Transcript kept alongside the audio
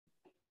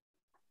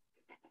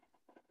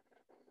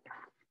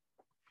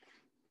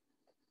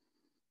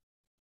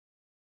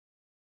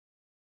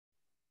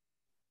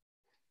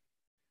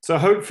So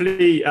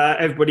hopefully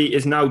everybody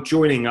is now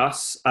joining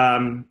us.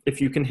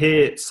 If you can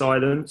hear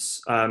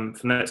silence for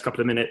the next couple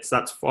of minutes,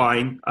 that's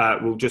fine.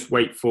 We'll just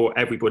wait for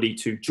everybody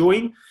to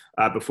join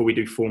before we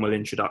do formal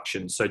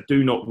introductions. So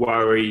do not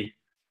worry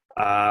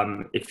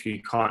if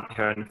you can't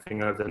hear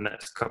anything over the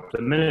next couple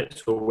of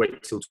minutes. We'll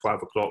wait till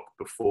 12 o'clock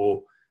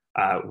before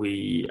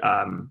we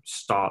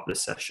start the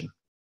session.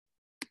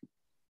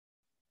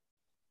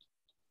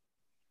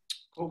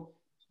 Cool.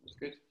 That's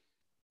good.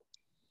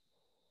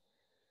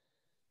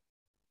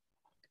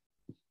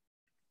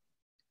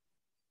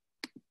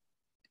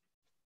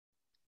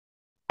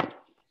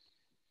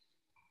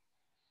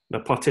 The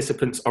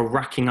participants are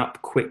racking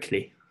up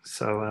quickly,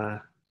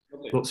 so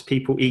lots of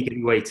people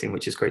eagerly waiting,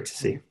 which is great to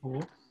see.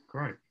 Oh,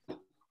 great.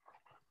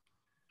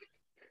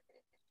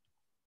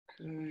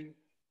 Okay.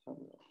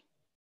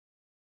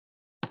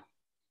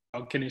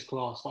 Oh, Guinness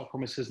glass. I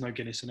promise there's no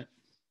Guinness in it.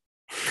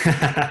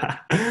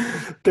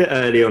 Bit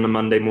early on a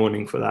Monday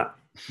morning for that.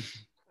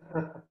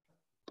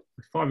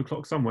 5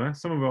 o'clock somewhere.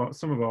 Some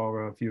of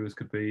our viewers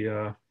could be.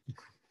 Yeah,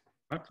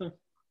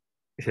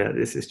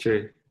 this is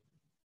true.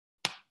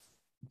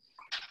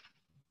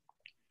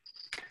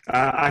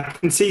 I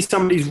can see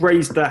somebody's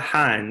raised their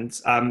hand.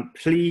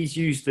 Please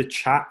use the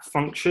chat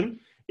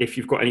function if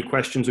you've got any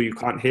questions or you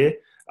can't hear.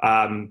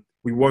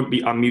 We won't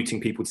be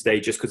unmuting people today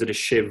just because of the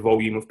sheer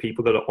volume of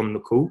people that are on the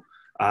call.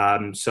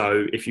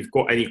 So if you've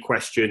got any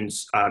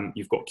questions,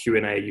 you've got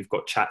Q&A, you've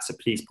got chat, so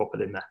please pop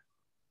it in there.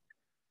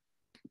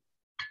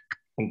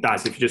 And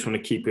Daz, if you just want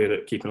to keep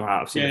an eye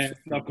out. Yeah,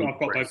 I've got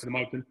both of them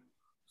open.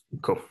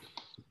 Cool.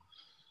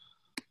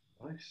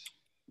 Nice.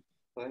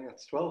 I think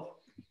that's 12.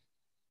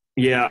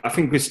 Yeah, I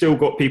think we've still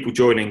got people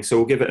joining, so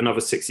we'll give it another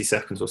 60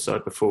 seconds or so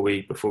before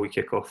we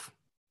kick off.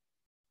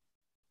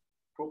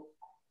 Cool.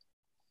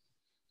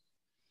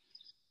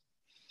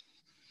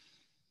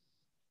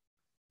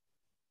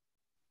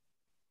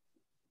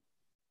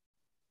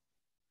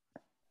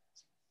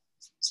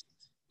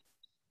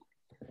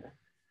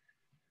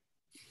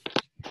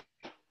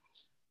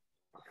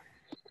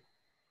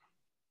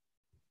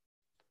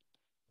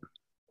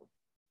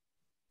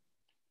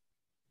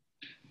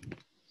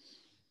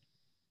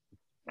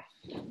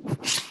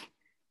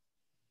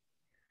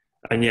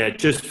 And yeah,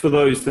 just for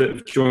those that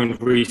have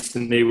joined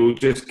recently, we'll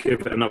just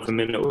give it another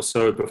minute or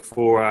so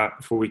before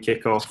we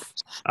kick off.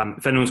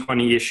 If anyone's got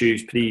any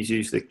issues, please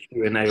use the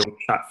Q&A or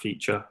chat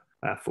feature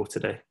for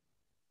today.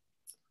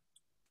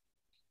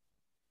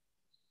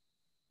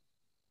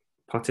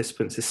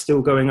 Participants is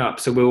still going up,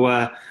 so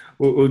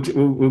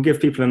we'll give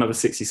people another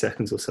 60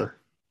 seconds or so.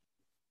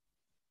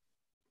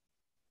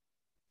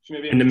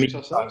 In the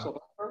meantime,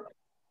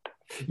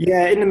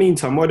 yeah, in the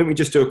meantime, why don't we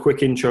just do a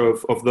quick intro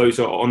of those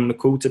that are on the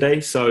call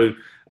today? So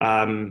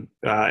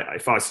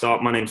if I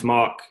start, my name's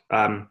Mark.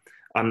 I'm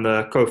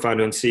the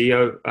co-founder and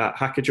CEO at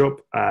hackajob,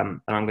 and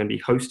I'm going to be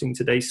hosting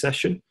today's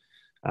session.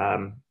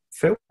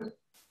 Phil?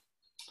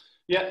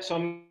 Yeah, so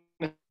I'm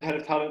the head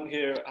of talent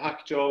here at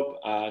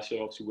hackajob.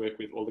 So obviously work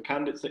with all the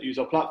candidates that use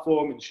our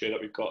platform, ensure that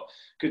we've got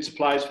good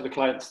supplies for the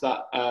clients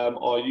that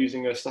are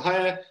using us to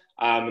hire,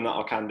 and that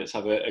our candidates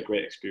have a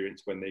great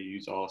experience when they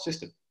use our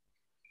system.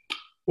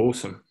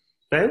 Awesome.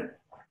 Dale?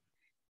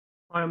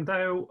 Hi, I'm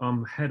Dale.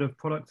 I'm head of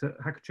product at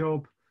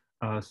hackajob.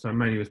 So I'm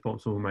mainly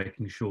responsible for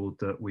making sure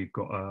that we've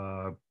got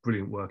a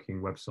brilliant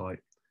working website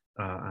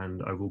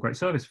and overall great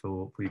service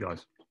for you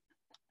guys.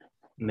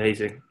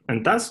 Amazing.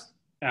 And Daz?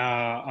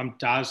 I'm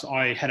Daz.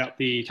 I head up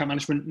the account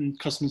management and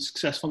customer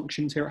success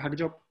functions here at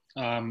hackajob.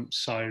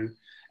 So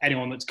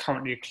anyone that's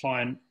currently a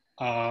client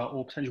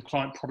or potential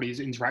client probably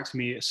has interacted with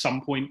me at some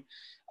point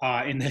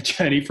in their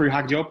journey through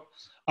hackajob.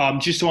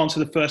 Just to answer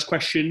the first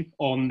question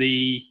on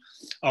the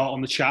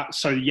chat.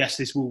 So yes,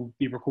 this will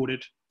be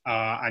recorded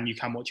and you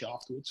can watch it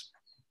afterwards.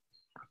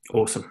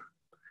 Awesome.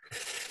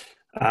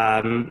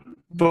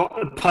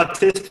 But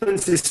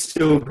participants is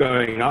still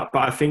going up,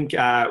 but I think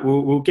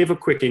we'll give a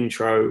quick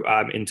intro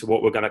into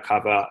what we're going to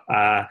cover.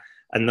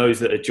 And those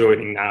that are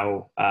joining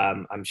now,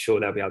 I'm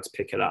sure they'll be able to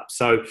pick it up.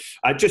 So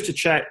just to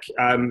check,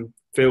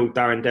 Phil,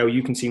 Darren, Dale,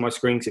 you can see my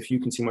screen. Because if you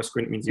can see my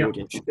screen, it means the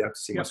audience should be able to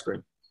see my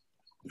screen.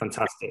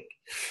 Fantastic.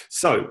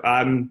 So,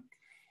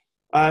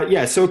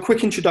 so a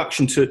quick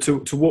introduction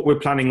to what we're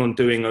planning on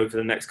doing over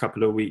the next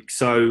couple of weeks.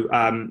 So,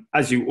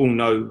 as you all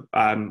know,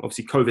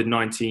 obviously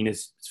COVID-19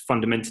 has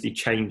fundamentally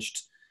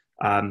changed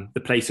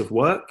the place of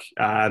work.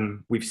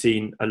 We've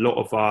seen a lot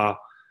of our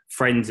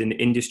friends in the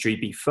industry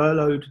be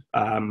furloughed,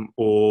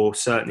 or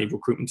certainly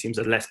recruitment teams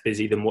are less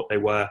busy than what they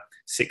were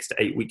 6 to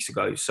 8 weeks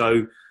ago.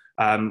 So,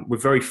 we're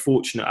very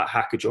fortunate at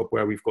hackajob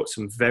where we've got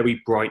some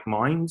very bright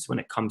minds when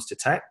it comes to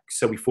tech.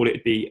 So we thought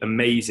it'd be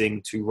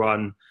amazing to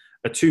run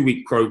a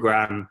 2-week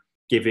program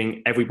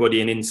giving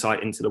everybody an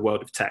insight into the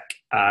world of tech.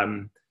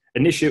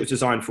 Initially, it was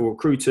designed for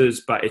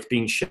recruiters, but it's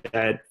being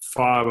shared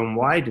far and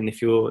wide. And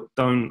if you're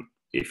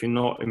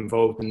not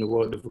involved in the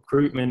world of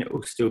recruitment, it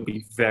will still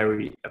be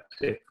very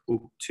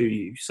applicable to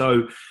you.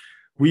 So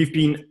we've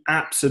been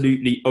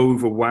absolutely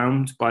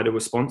overwhelmed by the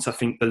response. I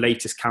think the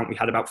latest count, we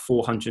had about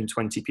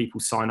 420 people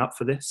sign up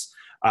for this.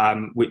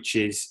 which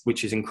is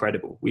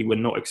incredible. We were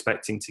not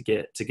expecting to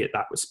get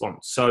that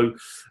response. So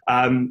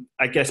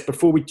I guess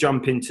before we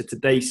jump into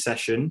today's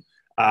session,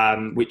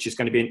 which is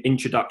going to be an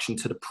introduction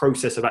to the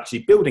process of actually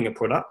building a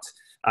product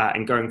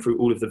and going through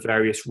all of the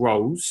various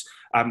roles,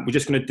 we're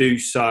just going to do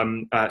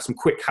some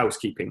quick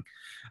housekeeping.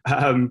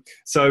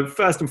 So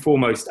first and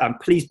foremost,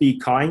 please be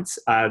kind.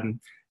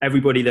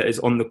 Everybody that is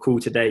on the call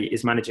today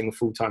is managing a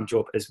full-time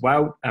job as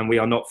well, and we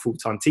are not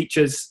full-time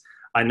teachers.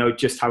 I know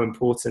just how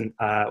important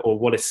or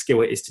what a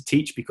skill it is to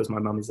teach, because my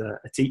mum is a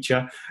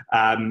teacher.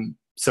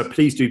 So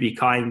please do be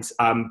kind,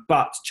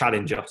 but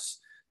challenge us.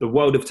 The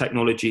world of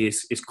technology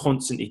is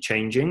constantly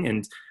changing,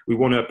 and we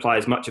want to apply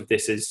as much of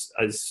this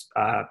as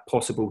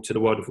possible to the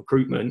world of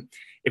recruitment.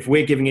 If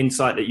we're giving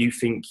insight that you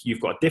think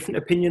you've got a different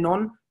opinion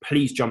on,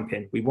 please jump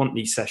in. We want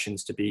these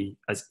sessions to be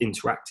as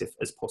interactive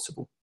as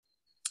possible.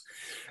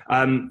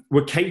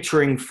 We're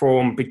catering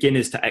from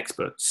beginners to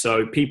experts,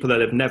 so people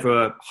that have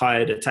never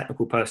hired a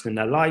technical person in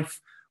their life,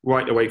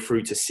 right the way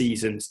through to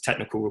seasoned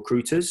technical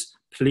recruiters.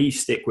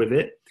 Please stick with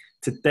it.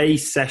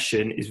 Today's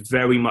session is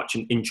very much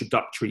an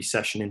introductory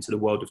session into the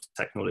world of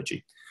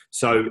technology.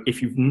 So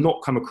if you've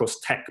not come across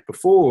tech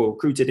before or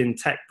recruited in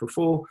tech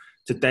before,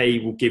 today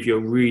will give you a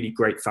really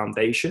great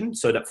foundation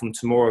so that from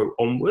tomorrow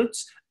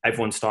onwards,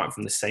 everyone's starting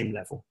from the same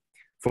level.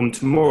 From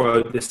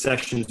tomorrow, the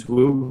sessions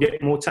will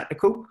get more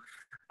technical.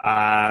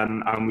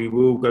 And we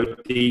will go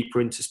deeper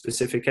into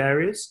specific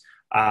areas,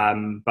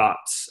 but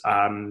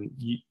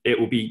it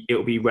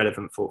will be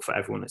relevant for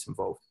everyone that's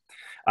involved.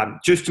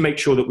 Just to make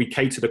sure that we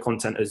cater the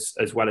content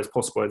as well as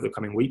possible over the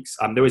coming weeks,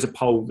 there is a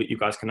poll that you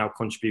guys can now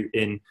contribute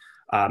in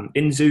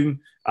Zoom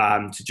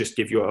to just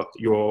give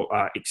your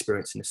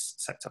experience in this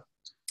sector.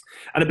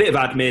 And a bit of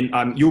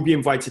admin, you'll be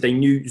invited a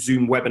new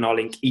Zoom webinar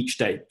link each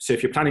day. So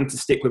if you're planning to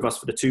stick with us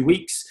for the 2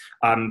 weeks,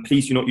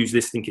 please do not use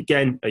this link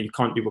again. You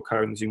can't do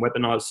recurring Zoom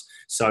webinars.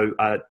 So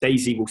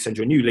Daisy will send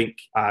you a new link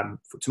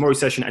for tomorrow's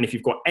session. And if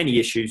you've got any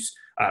issues,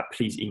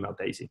 please email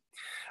Daisy.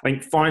 I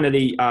think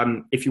finally,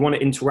 if you want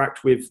to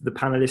interact with the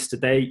panelists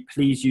today,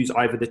 please use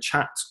either the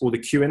chat or the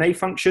Q&A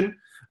function.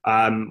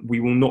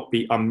 We will not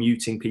be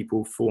unmuting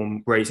people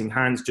from raising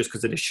hands just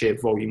because of the sheer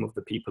volume of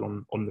the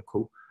people on the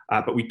call.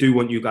 But we do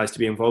want you guys to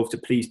be involved, so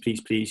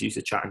please use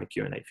the chat and the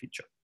Q&A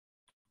feature.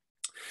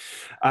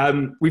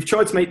 We've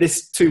tried to make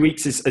this 2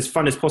 weeks as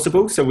fun as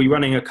possible, so we're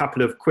running a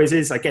couple of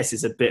quizzes. I guess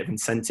it's a bit of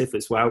incentive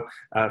as well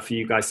for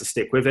you guys to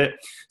stick with it.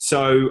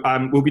 So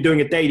we'll be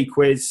doing a daily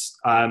quiz.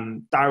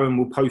 Darren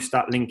will post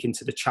that link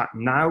into the chat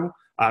now,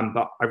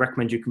 but I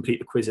recommend you complete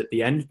the quiz at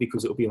the end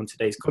because it will be on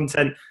today's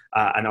content,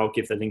 and I'll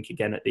give the link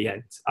again at the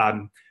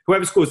end.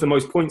 Whoever scores the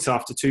most points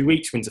after 2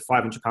 weeks wins a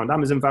 £500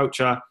 Amazon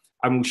voucher.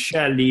 And we'll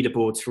share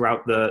leaderboards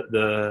throughout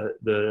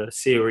the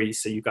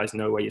series so you guys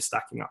know where you're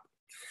stacking up.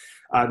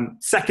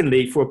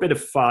 Secondly, for a bit of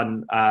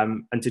fun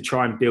and to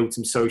try and build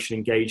some social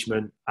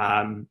engagement,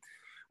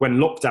 when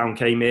lockdown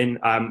came in,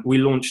 we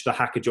launched the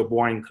hackajob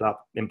wine club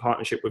in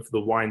partnership with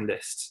the wine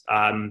list.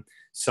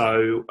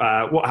 So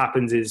what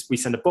happens is we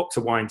send a box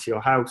of wine to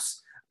your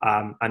house,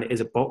 and it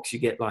is a box. You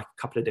get like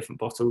a couple of different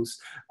bottles,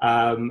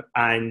 and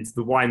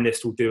the wine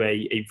list will do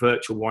a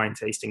virtual wine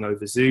tasting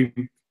over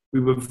Zoom. We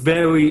were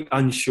very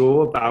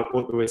unsure about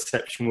what the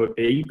reception would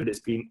be, but it's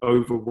been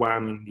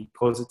overwhelmingly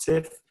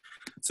positive.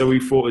 So we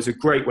thought it was a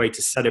great way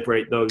to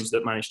celebrate those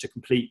that managed to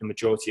complete the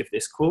majority of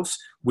this course.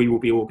 We will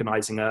be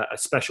organising a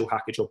special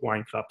hackajob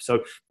wine club.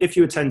 So if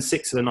you attend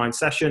 6 of the 9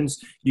 sessions,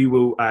 you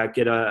will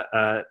get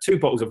 2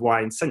 bottles of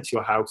wine sent to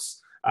your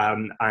house,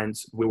 and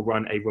we'll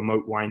run a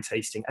remote wine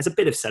tasting as a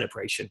bit of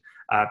celebration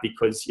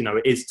because, you know,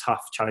 it is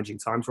tough, challenging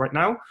times right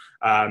now,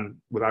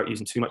 without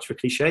using too much of a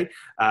cliche.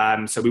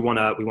 So we want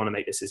to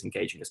make this as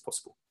engaging as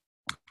possible.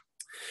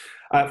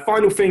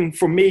 Final thing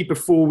from me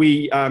before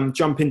we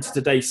jump into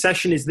today's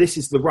session is this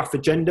is the rough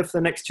agenda for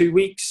the next 2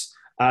 weeks.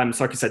 So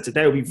like I said,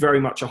 today will be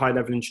very much a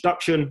high-level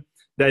introduction.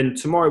 Then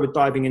tomorrow we're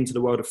diving into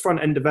the world of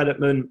front-end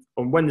development.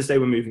 On Wednesday,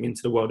 we're moving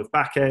into the world of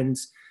back-end.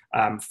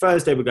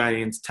 Thursday, we're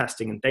going into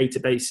testing and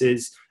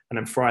databases. And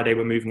then Friday,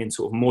 we're moving into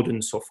sort of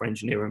modern software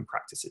engineering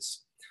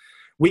practices.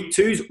 Week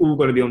 2 is all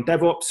going to be on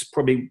DevOps,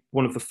 probably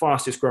one of the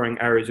fastest growing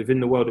areas within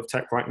the world of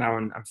tech right now,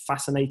 and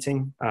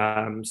fascinating.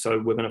 So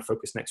we're going to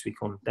focus next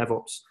week on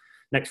DevOps.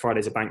 Next Friday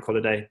is a bank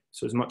holiday.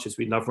 So as much as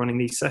we love running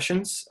these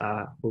sessions,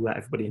 we'll let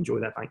everybody enjoy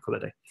their bank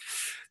holiday.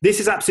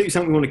 This is absolutely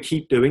something we want to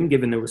keep doing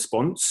given the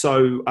response.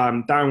 So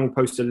Darren will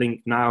post a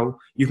link now.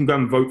 You can go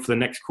and vote for the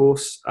next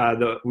course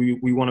that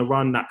we want to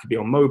run. That could be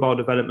on mobile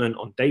development,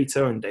 on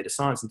data and data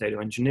science and data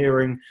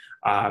engineering,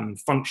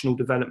 functional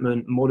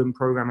development, modern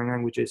programming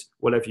languages,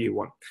 whatever you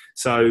want.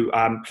 So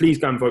please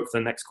go and vote for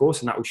the next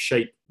course, and that will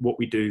shape what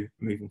we do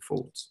moving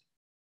forwards.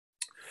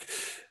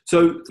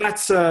 So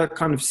that's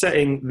kind of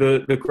setting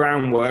the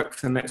groundwork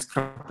for the next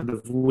couple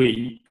of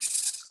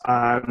weeks.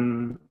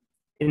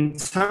 In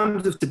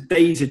terms of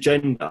today's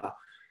agenda,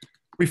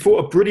 we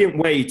thought a brilliant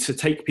way to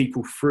take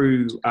people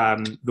through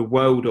the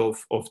world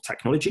of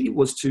technology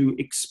was to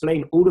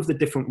explain all of the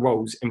different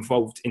roles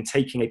involved in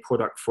taking a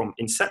product from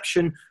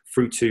inception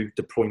through to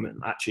deployment,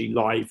 actually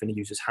live in a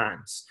user's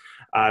hands.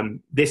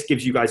 This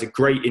gives you guys a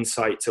great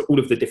insight to all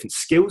of the different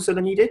skills that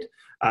are needed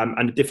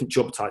and the different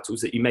job titles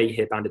that you may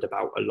hear bandied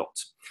about a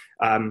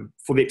lot.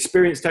 For the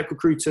experienced tech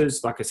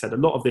recruiters, like I said, a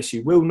lot of this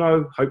you will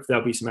know. Hopefully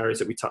there'll be some areas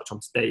that we touch on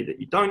today that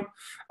you don't.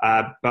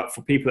 But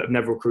for people that have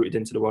never recruited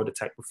into the world of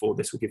tech before,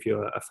 this will give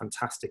you a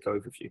fantastic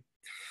overview.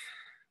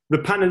 The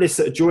panelists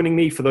that are joining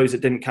me, for those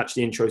that didn't catch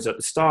the intros at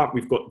the start,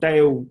 we've got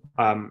Dale,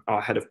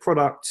 our head of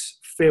product,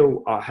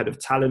 Phil, our head of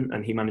talent,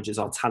 and he manages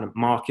our talent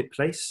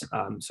marketplace.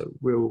 So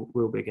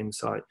real big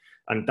insight.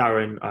 And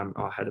Darren,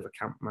 our head of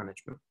account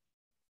management.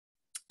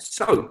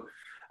 So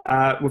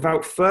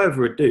without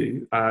further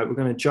ado, we're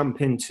going to jump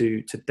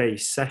into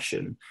today's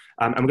session.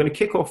 And we're going to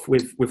kick off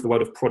with the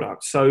world of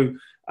product. So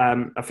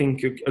I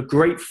think a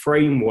great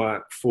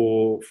framework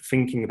for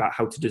thinking about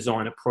how to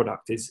design a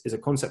product is a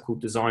concept called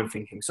design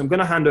thinking. So I'm going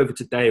to hand over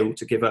to Dale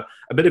to give a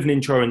bit of an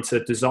intro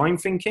into design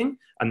thinking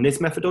and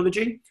this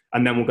methodology,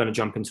 and then we're going to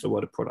jump into the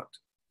world of product.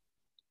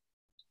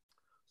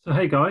 So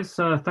hey guys,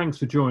 thanks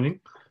for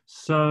joining.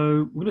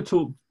 So we're going to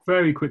talk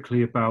very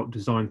quickly about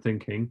design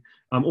thinking,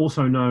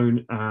 also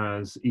known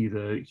as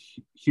either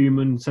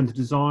human-centered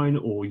design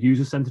or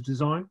user-centered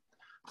design.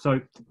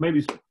 So maybe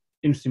it's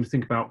interesting to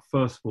think about,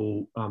 first of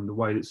all, the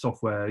way that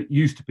software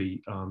used to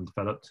be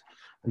developed.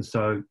 And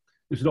so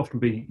this would often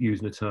be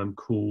using a term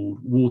called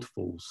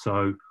waterfalls.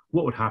 So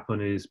what would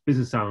happen is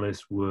business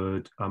analysts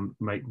would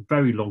make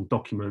very long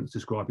documents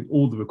describing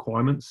all the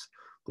requirements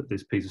that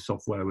this piece of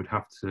software would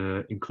have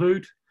to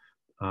include.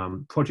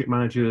 Project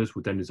managers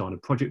would then design a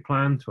project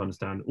plan to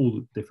understand all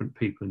the different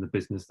people in the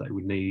business they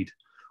would need,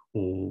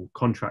 or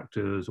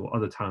contractors or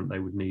other talent they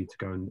would need to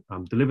go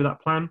and deliver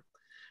that plan.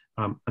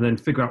 And then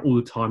figure out all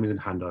the timing and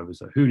handover.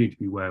 So who needed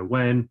to be where,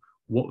 when,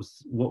 what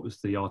was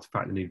the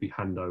artifact that needed to be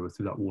handed over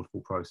through that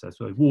waterfall process.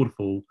 So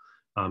waterfall,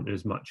 in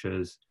as much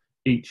as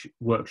each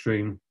work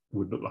stream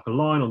would look like a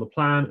line on the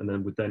plan and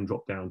then would then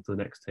drop down to the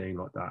next team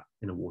like that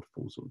in a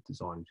waterfall sort of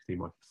design. You see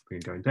my screen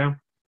going down.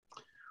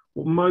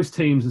 What most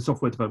teams in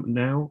software development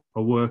now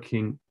are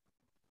working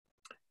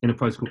in a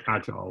process called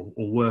agile,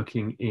 or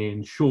working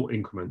in short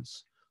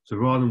increments. So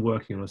rather than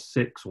working on a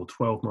 6 or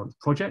 12-month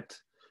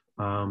project,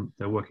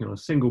 they're working on a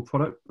single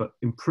product, but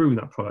improving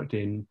that product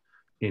in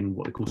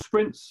what they call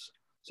sprints.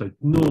 So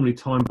normally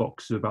time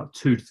boxes about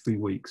 2 to 3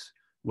 weeks,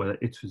 where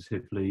they're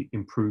iteratively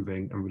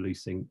improving and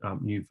releasing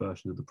new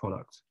versions of the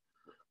product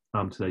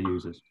to their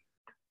users.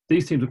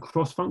 These teams are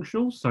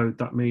cross-functional, so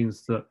that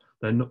means that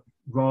they're not,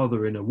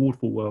 rather in a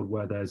waterfall world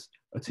where there's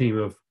a team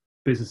of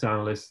business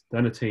analysts,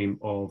 then a team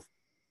of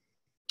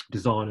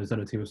designers, then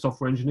a team of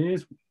software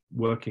engineers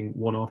working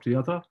one after the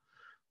other.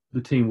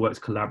 The team works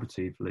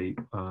collaboratively,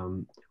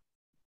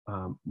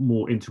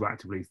 more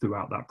interactively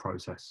throughout that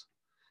process.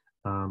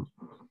 And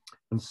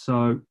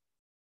so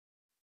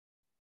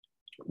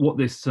what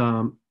this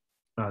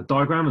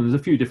diagram, and there's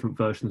a few different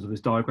versions of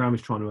this diagram,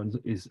 is trying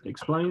to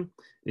explain,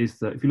 is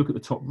that if you look at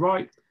the top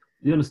right,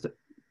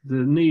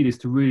 the need is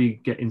to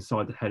really get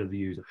inside the head of the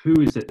user.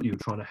 Who is it you're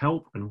trying to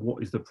help, and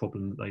what is the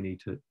problem that they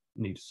need to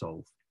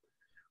solve?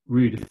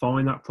 Really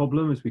define that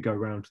problem as we go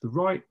around to the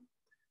right.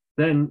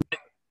 Then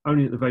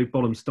only at the very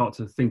bottom start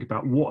to think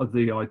about what are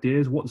the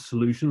ideas, what are the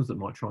solutions that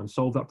might try and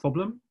solve that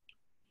problem.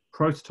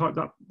 Prototype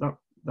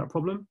that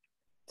problem,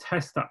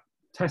 test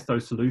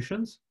those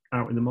solutions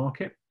out in the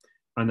market,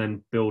 and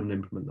then build and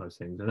implement those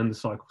things. And then the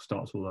cycle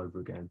starts all over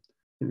again.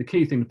 I think the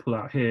key thing to pull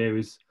out here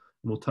is,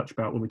 and we'll touch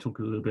about when we talk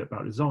a little bit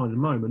about design in a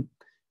moment,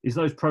 is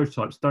those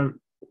prototypes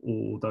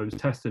or those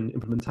tests and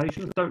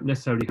implementations don't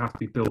necessarily have to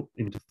be built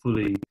into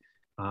fully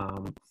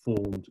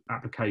formed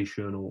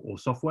application or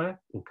software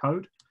or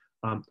code.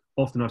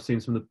 Often I've seen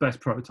some of the best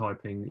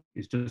prototyping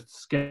is just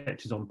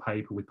sketches on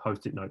paper with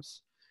post-it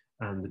notes,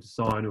 and the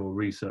designer or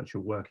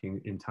researcher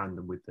working in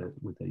tandem with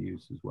their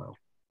users as well.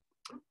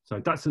 So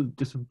that's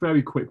just a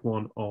very quick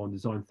one on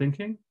design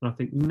thinking. And I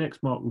think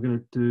next, Mark, we're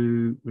going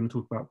to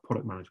talk about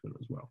product management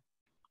as well.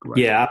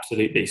 Great. Yeah,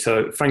 absolutely.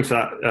 So thanks for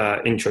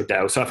that intro,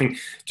 Dale. So I think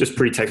just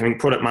pretext, I think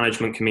product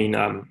management can mean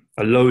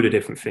a load of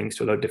different things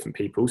to a load of different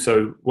people.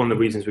 So one of the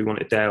reasons we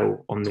wanted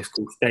Dale on this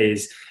call today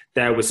is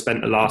Dale was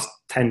spent the last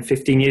 10,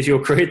 15 years of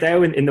your career,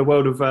 Dale, in the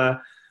world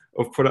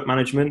of product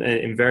management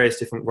in various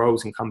different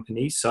roles in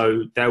companies.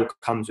 So Dale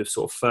comes with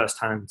sort of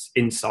first-hand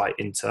insight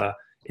into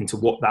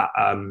what that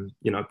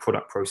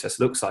product process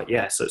looks like.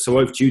 Yeah. So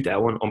over to you,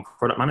 Dale, on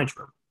product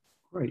management.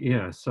 Great.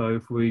 Yeah. So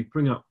if we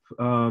bring up,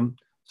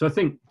 so I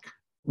think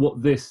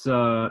what this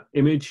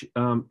image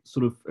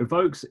sort of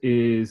evokes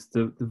is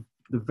the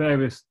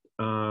various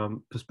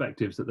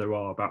perspectives that there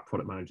are about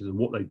product managers and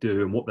what they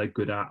do and what they're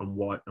good at and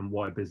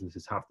why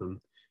businesses have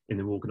them in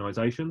their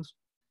organizations.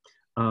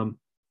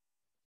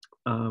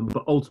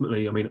 But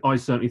ultimately, I mean, I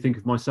certainly think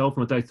of myself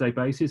on a day-to-day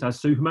basis as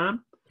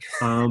Superman.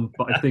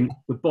 But I think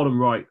the bottom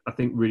right, I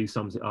think really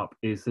sums it up,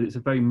 is that it's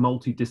a very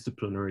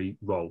multidisciplinary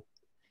role.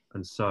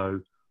 And so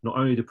not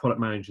only do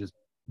product managers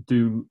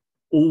do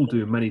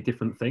many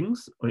different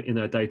things in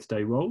their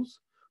day-to-day roles,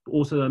 but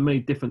also there are many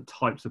different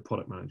types of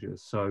product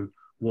managers. So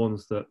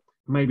ones that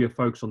maybe a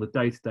focus on the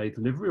day-to-day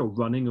delivery or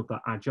running of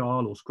that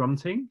agile or scrum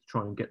team, to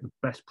try and get the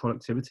best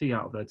productivity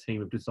out of their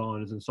team of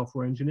designers and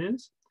software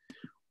engineers,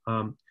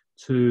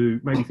 to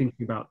maybe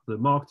thinking about the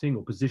marketing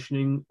or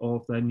positioning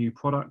of their new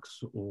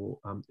products, or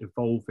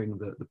evolving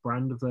the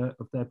brand of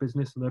their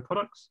business and their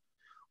products,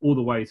 all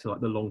the way to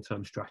like the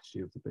long-term strategy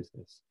of the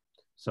business.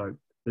 So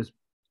there's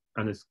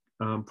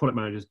product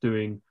managers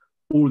doing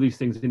all of these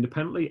things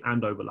independently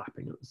and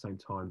overlapping at the same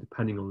time,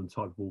 depending on the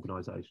type of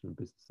organization and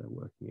business they're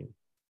working in.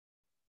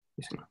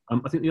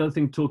 I think the other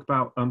thing to talk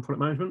about product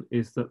management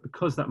is that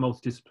because that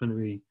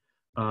multidisciplinary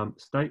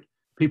state,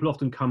 people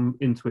often come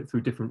into it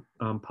through different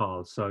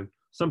paths. So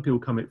some people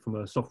come in from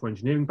a software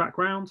engineering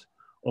background,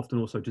 often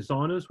also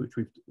designers,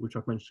 which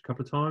I've mentioned a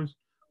couple of times,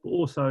 but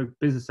also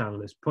business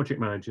analysts, project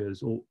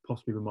managers, or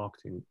possibly the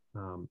marketing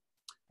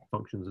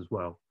functions as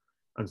well.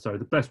 And so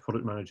the best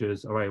product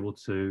managers are able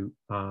to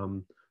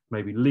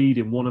maybe lead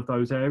in one of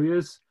those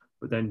areas,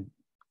 but then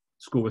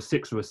score a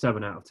 6 or a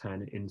 7 out of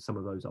 10 in some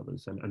of those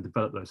others, and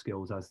develop those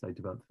skills as they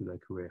develop through their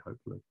career,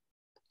 hopefully.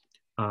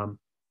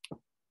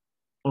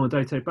 On a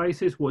day-to-day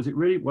basis, what is it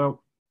really?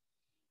 Well,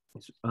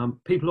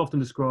 people often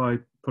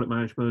describe product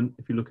management,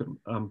 if you look at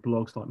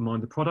blogs like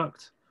Mind the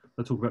Product,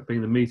 they talk about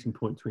being the meeting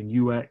point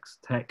between UX,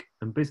 tech,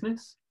 and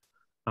business.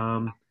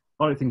 I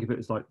don't think of it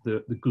as like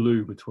the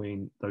glue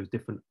between those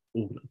different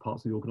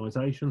parts of the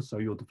organization. So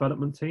your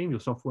development team, your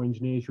software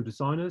engineers, your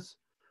designers,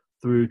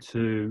 through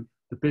to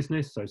the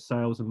business, so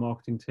sales and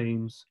marketing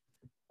teams,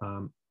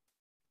 and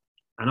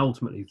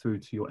ultimately through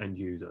to your end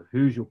user.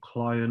 Who's your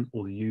client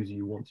or the user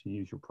you want to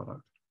use your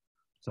product?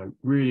 So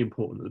really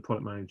important that the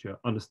product manager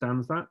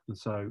understands that. And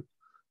so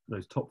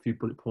those top few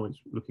bullet points,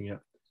 looking at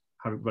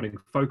running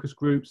focus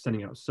groups,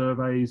 sending out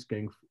surveys,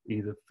 getting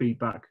either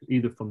feedback,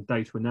 either from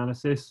data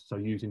analysis, so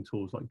using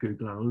tools like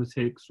Google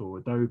Analytics or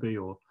Adobe,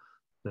 or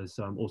there's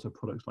also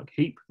products like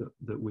Heap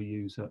that we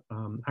use at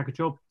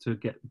hackajob to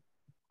get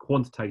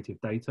quantitative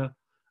data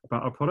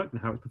about our product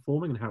and how it's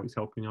performing and how it's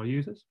helping our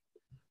users.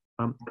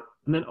 And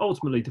then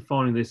ultimately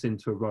defining this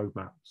into a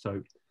roadmap.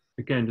 So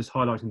again, just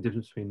highlighting the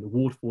difference between the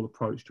waterfall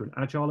approach to an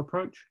agile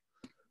approach.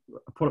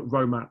 A product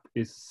roadmap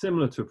is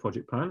similar to a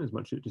project plan, as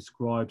much as it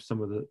describes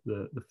some of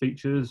the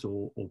features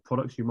or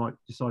products you might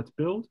decide to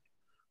build,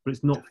 but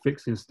it's not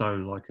fixed in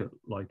stone like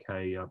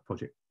a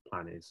project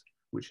plan is,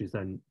 which is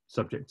then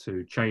subject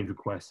to change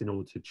requests in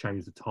order to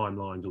change the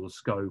timelines or the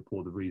scope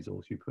or the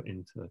resource you put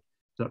into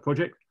that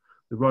project.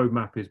 The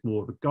roadmap is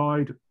more of a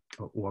guide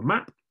or a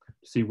map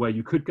to see where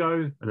you could go,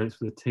 and then it's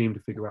for the team to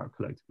figure out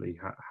collectively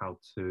how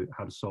to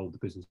solve the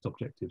business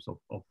objectives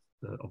of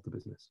the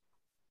business.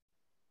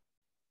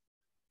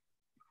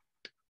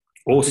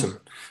 Awesome.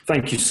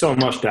 Thank you so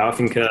much, Dale. I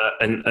think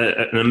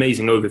an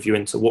amazing overview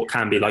into what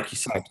can be, like you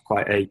said,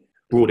 quite a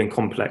broad and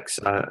complex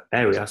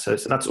area. So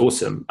that's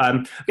awesome.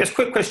 I guess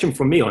quick question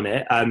from me on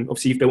it.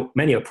 Obviously, you've built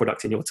many a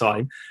product in your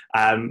time.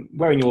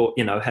 Wearing your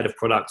head of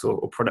product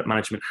or product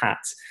management hat,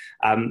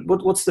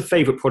 what's the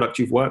favorite product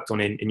you've worked on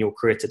in your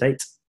career to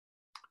date?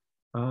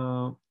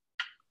 Well,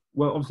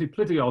 obviously,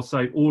 politically, I'll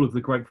say all of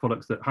the great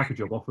products that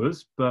hackajob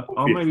offers, but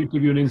I'll maybe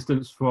give you an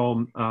instance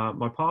from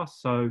my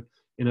past. So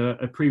in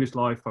a previous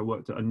life, I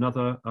worked at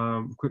another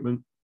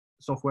recruitment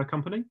software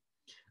company.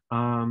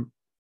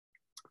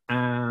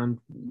 And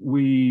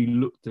we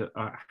looked at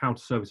how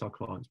to service our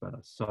clients better.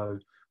 So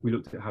we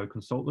looked at how to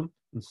consult them.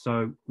 And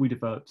so we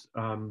developed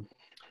some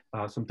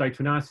data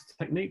analysis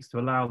techniques to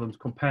allow them to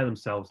compare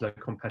themselves to their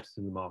competitors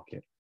in the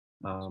market.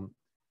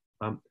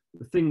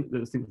 The thing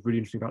that I think is really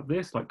interesting about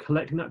this, like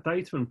collecting that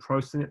data and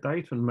processing that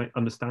data and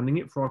understanding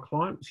it for our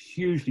client, was a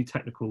hugely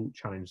technical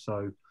challenge.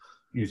 So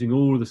using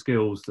all of the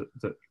skills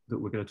that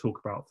we're going to talk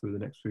about through the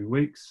next few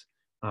weeks,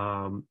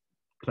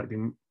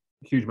 collecting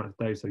huge amount of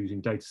data, so using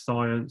data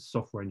science,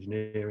 software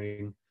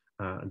engineering,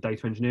 and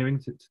data engineering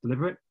to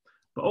deliver it.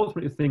 But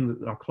ultimately, the thing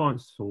that our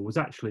clients saw was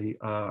actually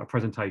a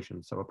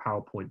presentation, so a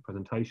PowerPoint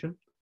presentation.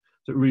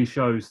 So it really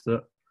shows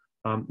that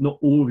not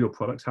all of your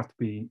products have to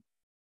be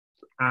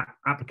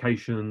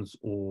applications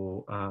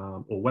or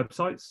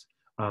websites.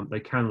 They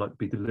can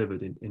be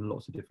delivered in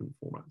lots of different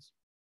formats.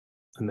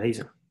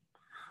 Amazing.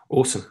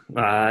 Awesome.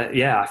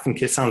 Yeah, I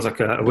think it sounds like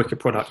a wicked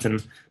product,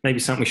 and maybe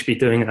something we should be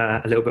doing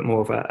a little bit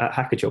more of at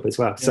hackajob as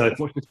well. Yeah, so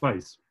watch this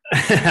space.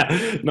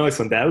 Nice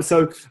one, Dale.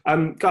 So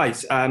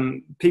guys,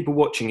 people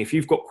watching, if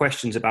you've got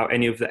questions about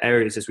any of the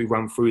areas as we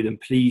run through them,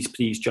 please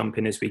jump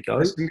in as we go.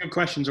 There's some good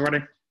questions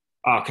already.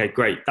 Okay,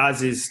 great.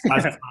 Daz is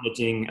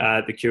managing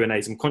the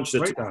Q&As. I'm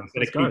conscious of time.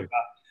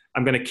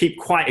 I'm going to keep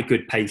quite a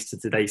good pace to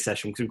today's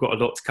session because we've got a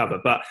lot to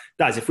cover. But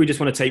Daz, if we just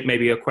want to take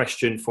maybe a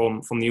question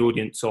from the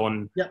audience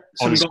on... Yeah,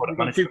 so we've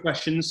got a few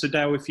questions. So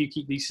Dale, if you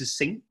keep these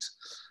succinct.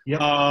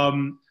 Yeah.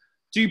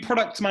 Do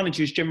product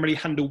managers generally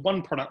handle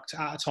one product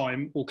at a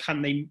time, or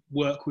can they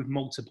work with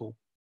multiple?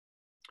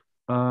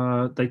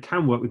 They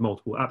can work with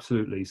multiple,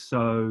 absolutely.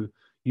 So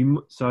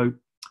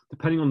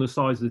depending on the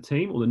size of the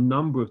team or the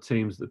number of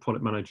teams that the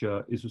product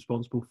manager is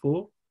responsible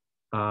for,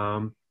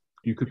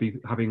 you could be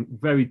having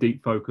very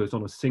deep focus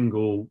on a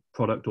single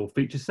product or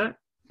feature set,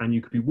 and you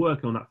could be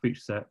working on that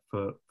feature set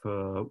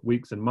for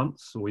weeks and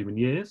months or even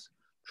years,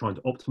 trying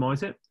to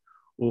optimize it,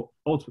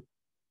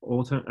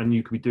 and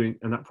you could be doing,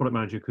 and that product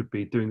manager could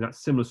be doing that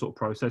similar sort of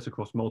process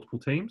across multiple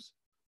teams.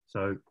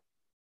 So,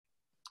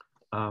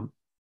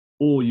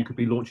 or you could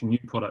be launching new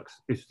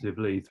products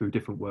iteratively through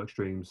different work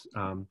streams.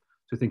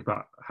 So think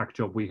about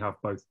hackajob, we have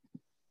both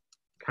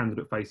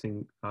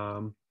candidate-facing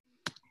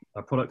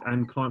product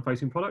and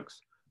client-facing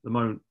products. At the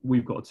moment,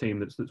 we've got a team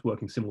that's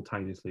working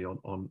simultaneously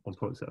on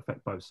products that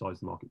affect both sides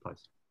of the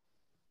marketplace.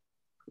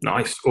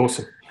 Nice,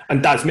 awesome.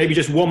 And Daz, maybe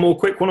just one more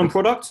quick one on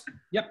product.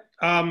 Yep.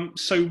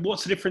 So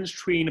what's the difference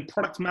between a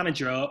product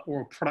manager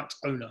or a product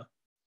owner?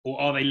 Or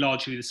are they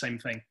largely the same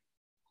thing?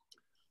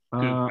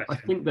 I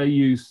think they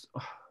use,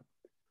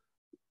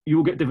 you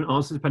will get different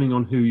answers depending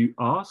on who you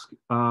ask.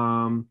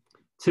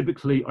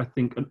 Typically, I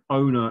think an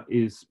owner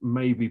is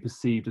maybe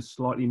perceived as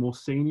slightly more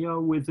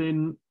senior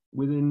within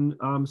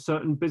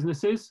certain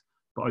businesses,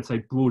 but I'd say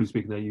broadly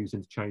speaking, they're used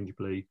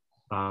interchangeably.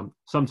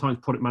 Sometimes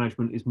product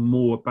management is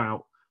more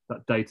about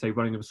that day-to-day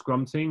running of a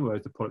scrum team,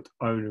 whereas the product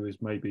owner is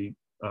maybe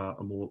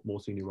a more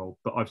senior role.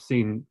 But I've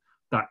seen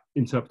that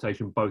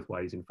interpretation both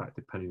ways, in fact,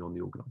 depending on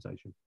the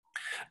organisation.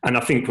 And I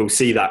think we'll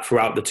see that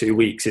throughout the 2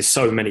 weeks is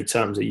so many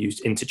terms are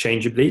used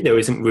interchangeably. There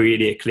isn't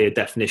really a clear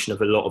definition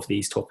of a lot of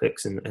these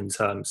topics and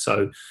terms.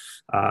 So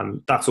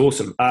that's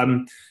awesome.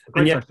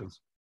 Great questions.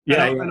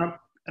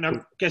 And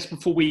I guess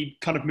before we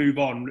kind of move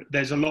on,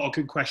 there's a lot of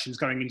good questions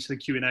going into the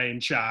Q&A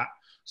and chat.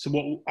 So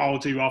what I'll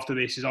do after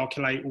this is I'll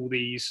collate all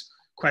these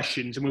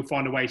questions and we'll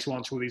find a way to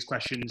answer all these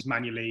questions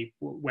manually,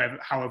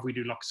 however we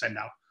do like a send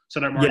out. So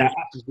don't worry,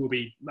 questions will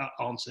be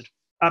answered.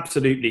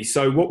 Absolutely.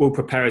 So what we'll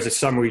prepare is a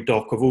summary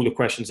doc of all the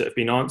questions that have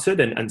been answered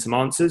and some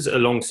answers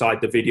alongside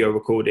the video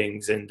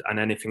recordings and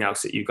anything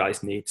else that you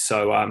guys need.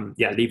 So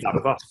leave that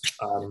with us.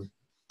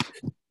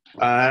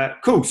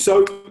 Cool.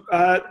 So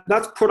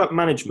that's product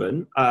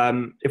management.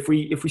 If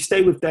we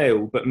stay with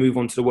Dale, but move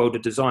on to the world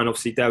of design,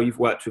 obviously, Dale, you've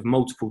worked with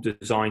multiple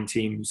design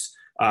teams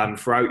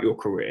throughout your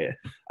career.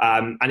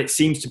 And it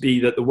seems to be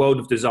that the world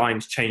of design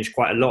has changed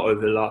quite a lot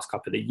over the last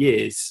couple of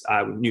years,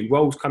 with new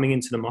roles coming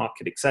into the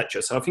market,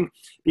 etc. So I think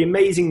it'd be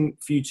amazing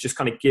for you to just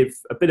kind of give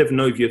a bit of an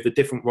overview of the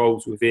different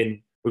roles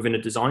within a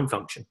design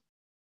function.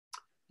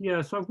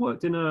 Yeah, so I've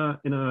worked in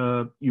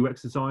a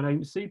UX design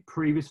agency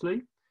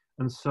previously.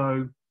 And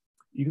so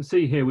you can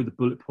see here with the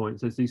bullet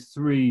points, there's these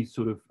three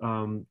sort of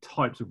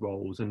types of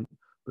roles. And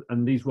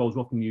these roles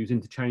are often used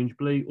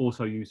interchangeably,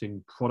 also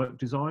using product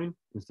design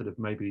instead of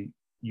maybe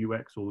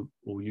UX or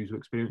user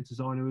experience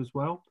designer as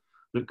well.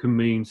 That can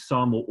mean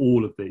some or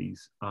all of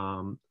these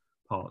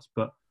parts.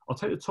 But I'll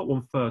take the top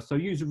one first. So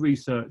user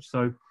research.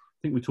 So I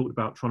think we talked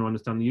about trying to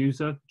understand the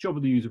user. The job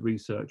of the user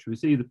researcher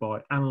is either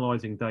by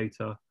analyzing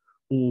data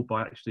or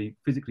by actually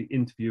physically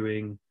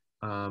interviewing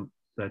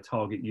their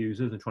target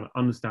users and trying to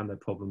understand their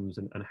problems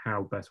and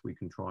how best we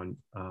can try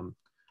and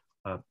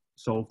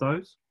solve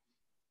those.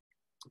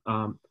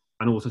 And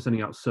also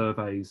sending out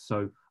surveys.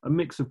 So a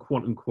mix of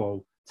quant and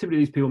qual. Typically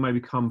these people maybe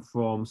come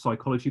from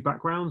psychology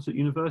backgrounds at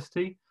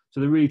university. So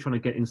they're really trying to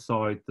get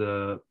inside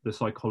the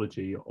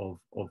psychology of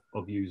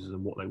users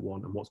and what they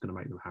want and what's going to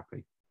make them happy.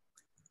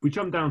 If we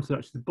jump down to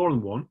actually the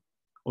bottom one,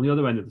 on the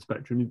other end of the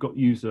spectrum, you've got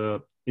user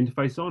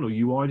interface design or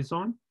UI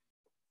design.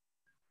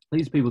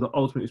 These people are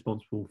ultimately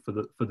responsible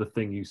for the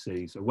thing you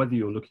see. So whether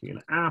you're looking at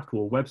an app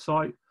or a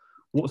website,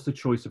 what's the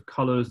choice of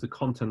colors, the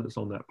content that's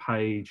on that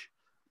page,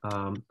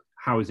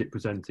 how is it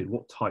presented,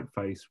 what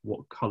typeface,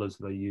 what colors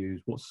do they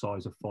use, what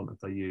size of font have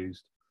they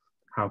used,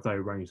 how have they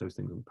arranged those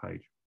things on the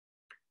page.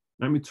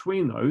 Now in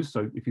between those,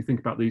 so if you think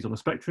about these on a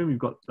spectrum, you've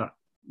got that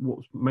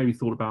what's maybe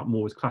thought about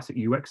more as classic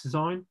UX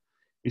design,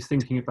 is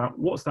thinking about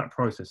what's that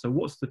process. So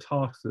what's the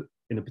task that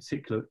in a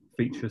particular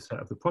feature set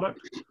of the product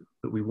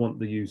that we want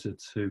the user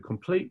to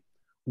complete,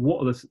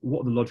 what are the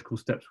logical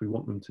steps we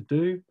want them to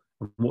do,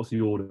 and what's the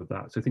order of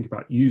that. So think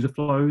about user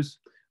flows,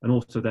 and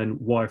also then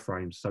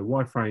wireframes. So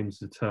wireframes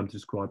is a term to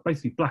describe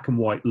basically black and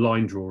white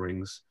line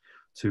drawings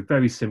to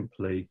very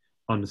simply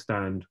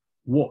understand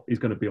what is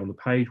going to be on the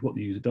page, what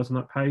the user does on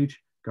that page,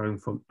 going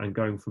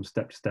from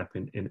step to step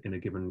in a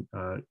given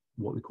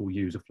what we call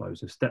user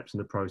flows. So steps in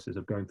the process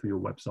of going through your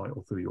website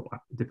or through your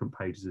app, different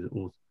pages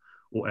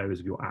or areas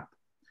of your app.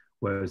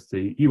 Whereas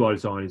the UI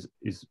design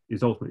is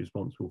ultimately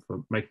responsible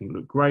for making it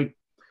look great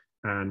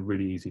and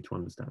really easy to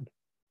understand.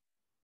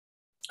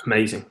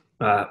 Amazing.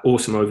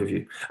 Awesome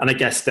overview. And I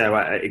guess there,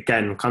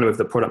 again, kind of with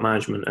the product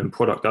management and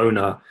product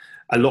owner,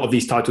 a lot of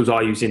these titles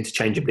are used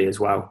interchangeably as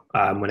well.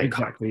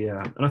 Exactly,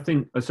 yeah. And I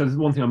think, so there's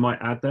one thing I might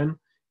add then,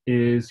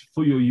 is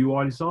for your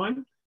UI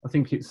design, I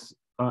think it's,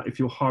 if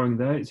you're hiring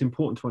there, it's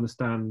important to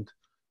understand,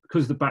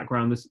 because of the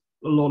background, there's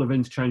a lot of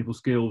interchangeable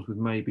skills with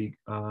maybe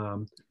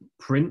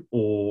print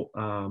or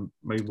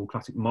maybe more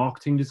classic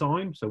marketing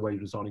design. So where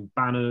you're designing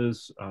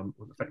banners,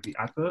 effectively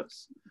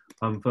adverts,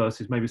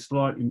 versus maybe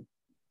slightly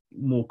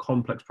more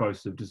complex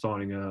process of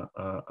designing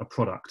a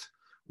product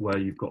where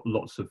you've got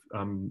lots of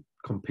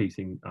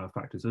competing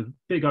factors. There's a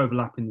big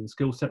overlap in the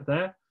skill set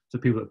there. So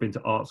people that have been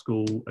to art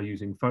school are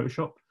using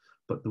Photoshop,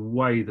 but the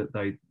way that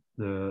they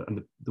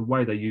the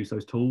way they use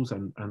those tools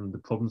and the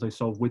problems they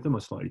solve with them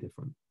are slightly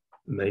different.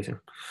 Amazing.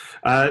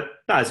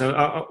 Naz,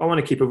 I want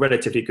to keep a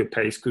relatively good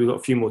pace because we've got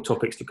a few more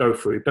topics to go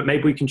through, but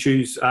maybe we can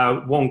choose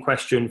one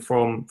question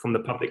from the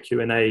public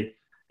Q&A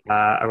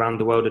around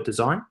the world of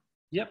design.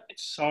 Yep.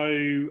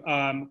 So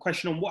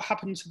question on what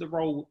happened to the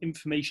role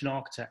information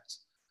architect?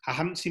 I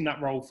haven't seen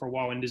that role for a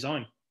while in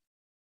design.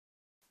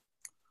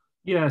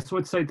 Yeah, so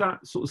I'd say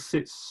that sort of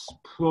sits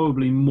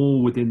probably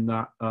more within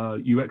that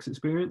UX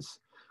experience.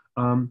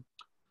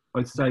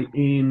 I'd say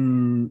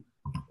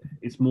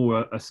it's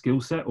more a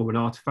skill set or an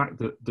artifact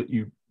that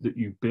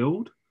you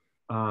build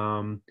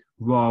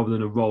rather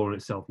than a role in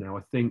itself. Now,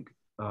 I think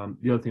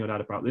the other thing I'd add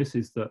about this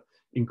is that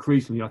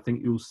increasingly, I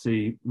think you'll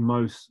see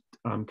most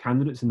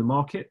candidates in the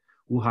market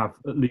will have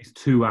at least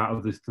 2 out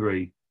of the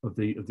 3 of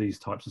these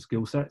types of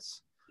skill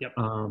sets. Yep.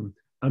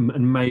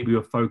 And maybe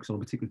a focus on a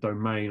particular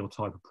domain or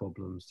type of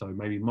problem. So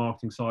maybe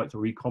marketing sites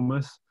or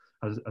e-commerce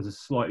as a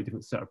slightly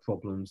different set of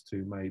problems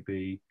to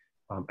maybe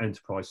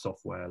enterprise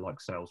software like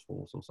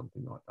Salesforce or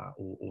something like that,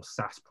 or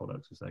SaaS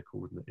products as they're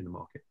called in the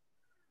market.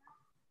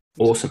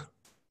 Awesome.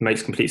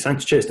 Makes complete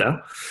sense. Cheers,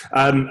 Dale.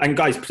 And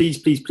guys,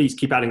 please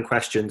keep adding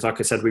questions. Like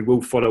I said, we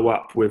will follow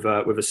up with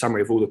a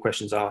summary of all the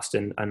questions asked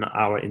and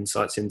our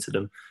insights into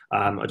them.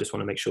 I just want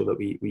to make sure that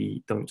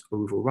we don't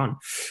overrun.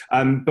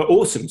 But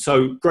awesome.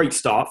 So great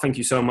start. Thank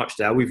you so much,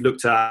 Dale. We've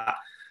looked at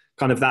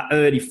kind of that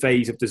early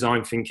phase of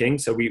design thinking.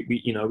 So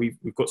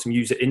we've got some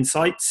user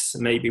insights.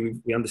 Maybe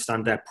we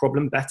understand their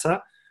problem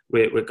better.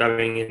 We're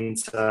going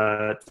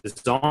into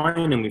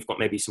design, and we've got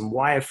maybe some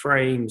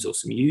wireframes or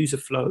some user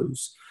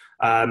flows.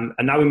 And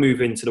now we move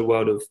into the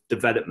world of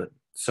development.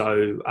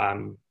 So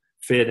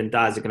Fiad and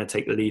Daz are going to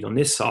take the lead on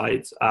this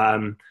side.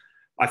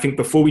 I think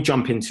before we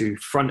jump into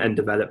front-end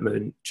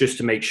development, just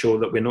to make sure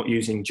that we're not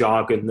using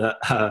jargon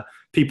that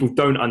people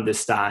don't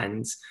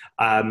understand,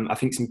 I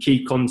think some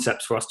key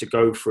concepts for us to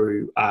go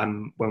through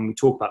when we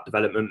talk about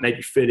development.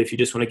 Maybe Fiad, if you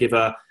just want to give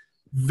a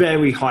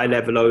very high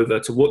level over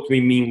to what do we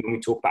mean when we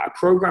talk about a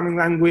programming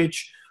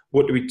language,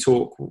 what do we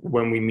talk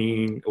when we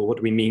mean, or what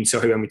do we mean,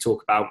 sorry, when we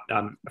talk about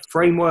a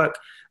framework,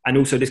 and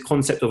also this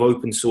concept of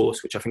open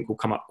source, which I think will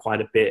come up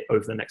quite a bit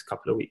over the next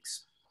couple of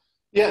weeks.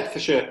 Yeah, for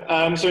sure.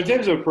 So in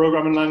terms of a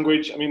programming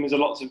language, I mean, there's a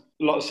lot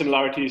of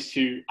similarities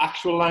to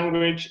actual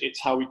language.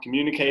 It's how we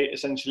communicate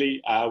essentially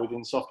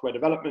within software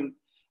development.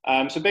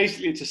 So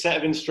basically, it's a set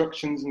of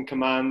instructions and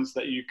commands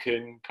that you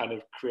can kind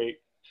of create,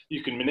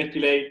 you can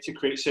manipulate to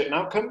create certain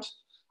outcomes.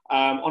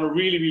 On a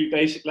really, really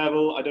basic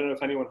level, I don't know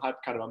if anyone had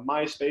kind of a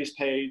MySpace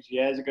page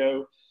years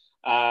ago,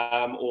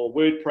 or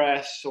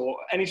WordPress, or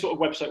any sort of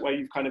website where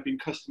you've kind of been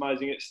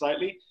customizing it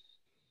slightly.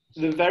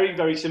 The very,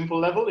 very simple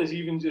level is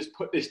even just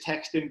put this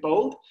text in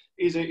bold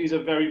is a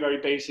very, very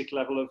basic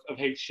level of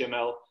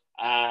HTML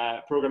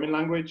programming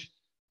language.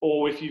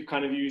 Or if you've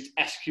kind of used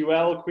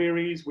SQL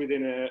queries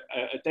within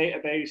a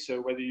database,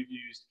 so whether you've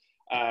used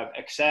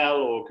Excel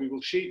or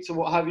Google Sheets or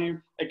what have you,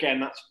 again,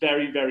 that's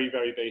very, very,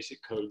 very basic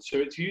code. So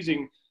it's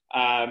using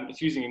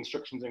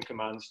instructions and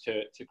commands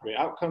to create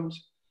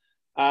outcomes.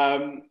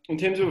 In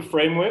terms of a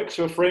framework,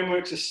 so a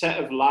framework's a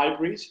set of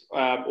libraries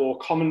or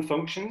common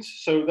functions.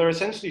 So they're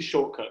essentially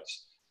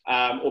shortcuts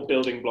or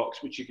building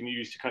blocks which you can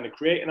use to kind of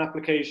create an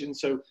application.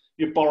 So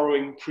you're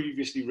borrowing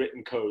previously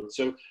written code.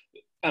 So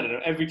I don't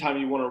know, every time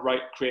you want to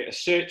create a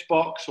search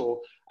box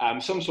or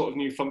some sort of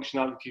new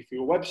functionality for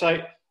your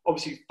website,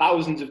 obviously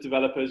thousands of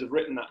developers have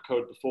written that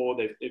code before.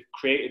 They've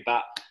created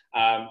that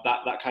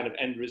kind of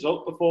end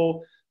result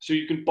before. So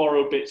you can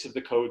borrow bits of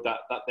the code that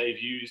they've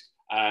used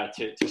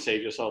to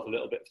save yourself a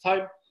little bit of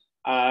time.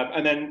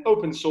 And then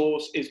open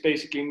source is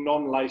basically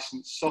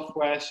non-licensed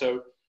software.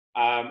 So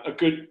a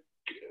good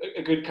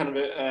kind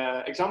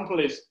of example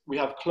is we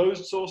have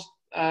closed source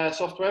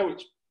software,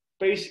 which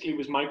basically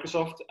was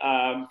Microsoft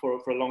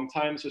for a long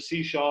time. So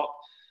C#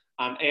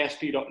 and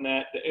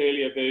ASP.NET, the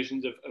earlier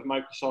versions of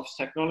Microsoft's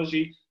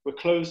technology, were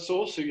closed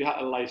source. So you had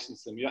to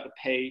license them. You had to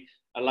pay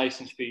a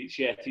license fee each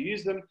year to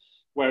use them.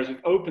 Whereas with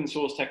open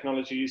source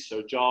technologies,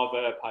 so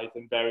Java,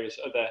 Python, various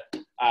other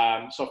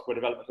software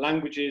development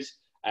languages,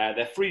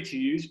 they're free to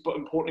use, but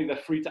importantly,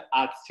 they're free to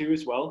add to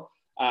as well.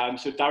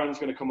 So Darren's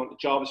going to come on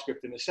to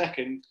JavaScript in a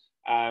second.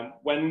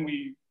 When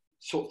we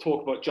sort of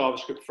talk about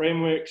JavaScript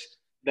frameworks,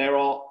 there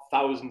are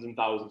thousands and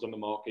thousands on the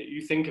market.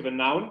 You think of a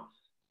noun,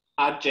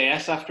 add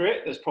JS after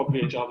it, there's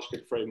probably a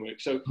JavaScript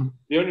framework. So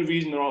the only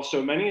reason there are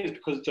so many is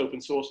because it's open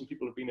source and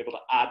people have been able to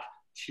add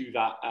to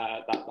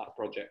that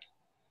project.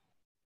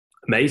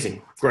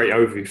 Amazing. Great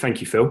overview.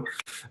 Thank you, Phil.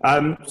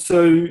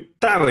 So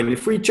Darren,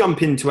 if we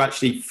jump into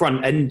actually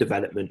front-end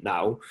development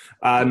now,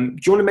 do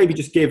you want to maybe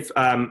just give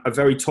a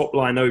very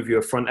top-line overview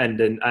of front-end?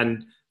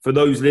 And for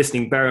those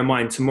listening, bear in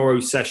mind,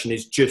 tomorrow's session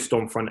is just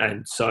on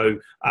front-end. So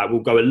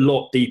we'll go a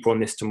lot deeper on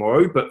this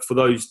tomorrow. But for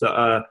those that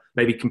are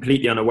maybe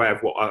completely unaware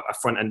of what a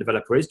front-end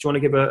developer is, do you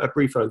want to give a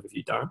brief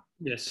overview, Darren?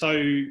 Yeah, so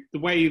the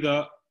way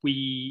that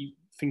we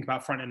think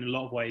about front end in a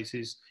lot of ways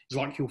is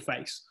like your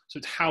face. So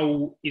it's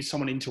how is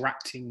someone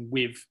interacting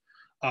with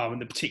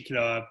the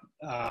particular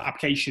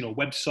application or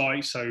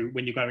website. So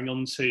when you're going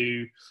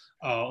onto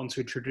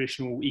a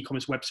traditional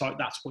e-commerce website,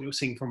 that's what you're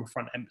seeing from a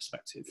front end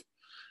perspective.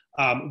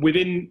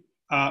 Within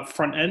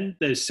front end,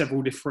 there's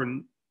several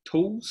different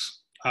tools.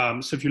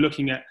 So if you're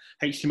looking at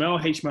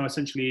HTML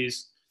essentially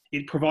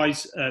it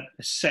provides a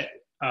set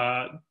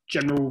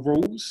general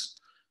rules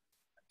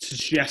to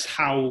suggest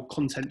how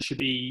content should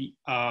be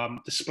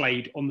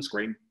displayed on the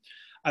screen.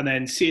 And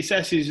then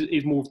CSS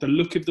is more of the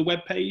look of the web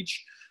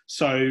page.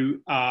 So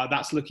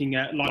that's looking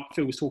at, like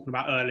Phil was talking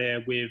about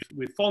earlier,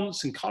 with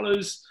fonts and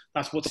colors.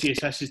 That's what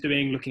CSS is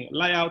doing, looking at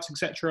layouts,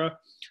 etc.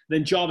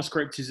 Then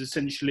JavaScript is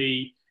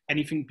essentially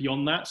anything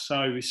beyond that.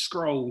 So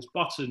scrolls,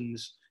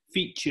 buttons,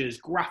 features,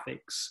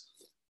 graphics.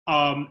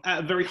 At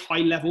a very high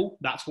level,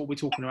 that's what we're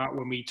talking about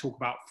when we talk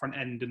about front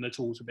end and the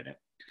tools within it.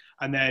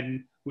 And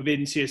then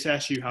within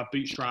CSS, you have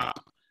Bootstrap,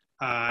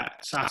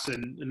 Sass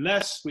and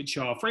Less, which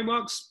are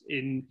frameworks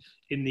in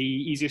the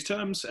easiest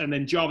terms. And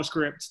then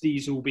JavaScript,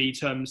 these will be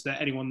terms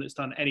that anyone that's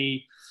done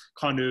any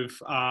kind of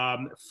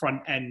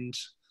front end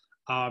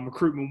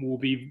recruitment will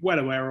be well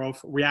aware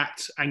of.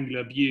 React,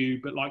 Angular, Vue,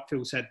 but like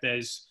Phil said,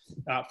 there's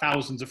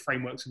thousands of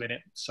frameworks within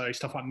it. So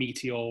stuff like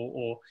Meteor,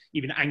 or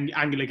even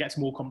Angular gets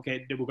more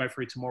complicated that we'll go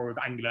through tomorrow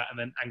with Angular, and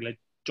then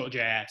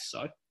Angular.js.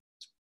 So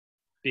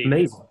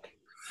amazing.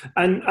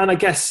 And I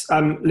guess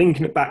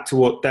linking it back to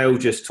what Dale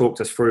just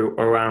talked us through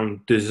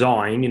around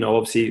design,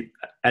 obviously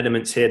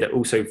elements here that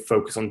also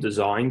focus on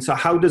design. So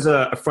how does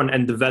a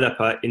front-end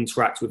developer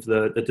interact with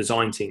the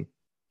design team?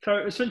 So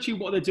essentially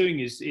what they're doing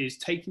is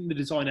taking the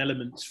design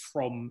elements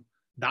from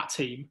that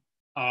team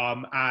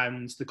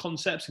and the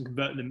concepts and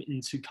converting them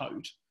into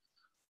code.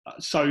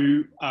 So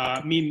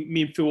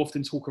me and Phil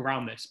often talk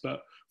around this,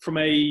 but from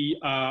a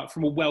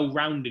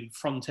well-rounded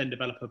front-end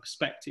developer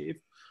perspective,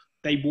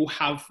 they will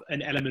have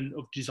an element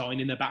of design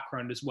in their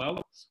background as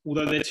well.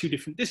 Although they're two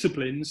different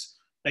disciplines,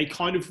 they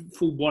kind of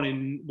fall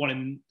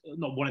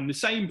not one in the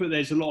same, but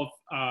there's a lot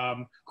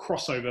of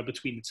crossover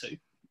between the two.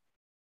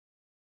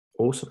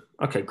 Awesome.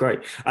 Okay,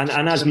 great. And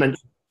as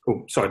mentioned,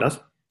 oh, sorry,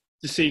 Daz.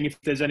 Just seeing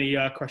if there's any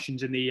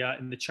questions in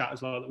the chat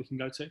as well that we can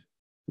go to.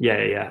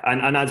 Yeah.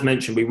 And as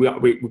mentioned,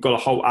 we've got a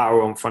whole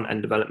hour on front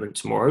end development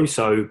tomorrow,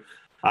 so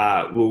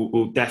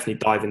we'll definitely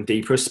dive in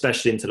deeper,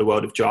 especially into the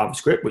world of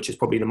JavaScript, which is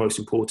probably the most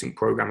important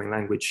programming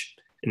language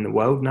in the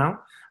world now.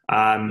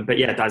 But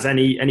yeah, Daz,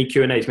 any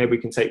Q&As? Maybe we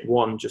can take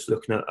one. Just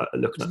looking at.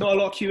 There's not a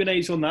lot of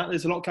Q&As on that.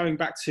 There's a lot going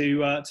back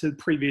to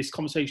previous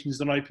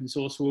conversations on open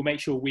source. So we'll make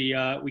sure we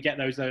get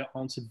those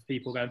answered for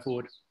people going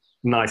forward.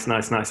 Nice.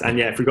 And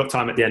yeah, if we've got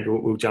time at the end,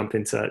 we'll jump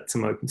into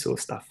some open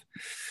source stuff.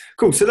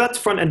 Cool. So that's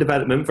front end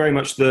development, very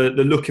much the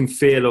look and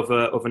feel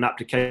of an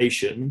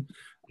application.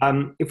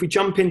 If we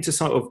jump into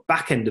sort of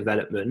back-end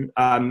development,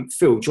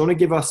 Phil, do you want to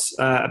give us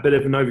a bit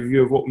of an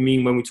overview of what we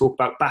mean when we talk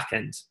about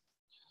back-end?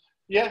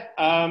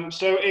 Yeah,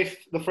 so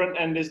if the front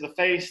end is the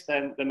face,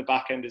 then the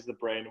back end is the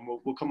brain, and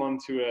we'll come on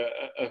to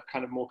a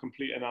kind of more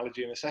complete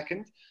analogy in a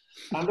second.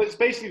 But it's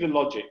basically the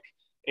logic.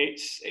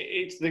 It's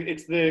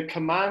the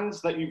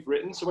commands that you've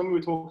written. So when we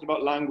were talking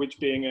about language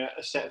being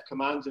a set of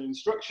commands and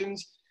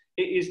instructions,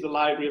 it is the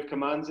library of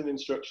commands and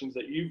instructions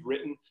that you've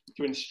written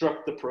to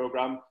instruct the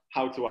program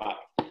how to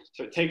act.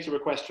 So it takes a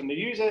request from the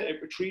user, it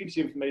retrieves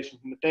the information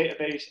from the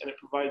database, and it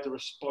provides a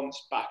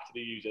response back to the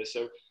user.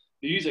 So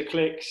the user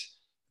clicks,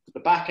 the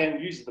back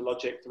end uses the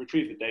logic to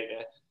retrieve the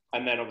data,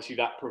 and then obviously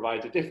that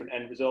provides a different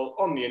end result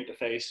on the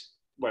interface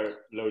where it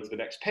loads the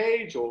next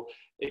page, or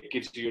it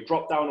gives you a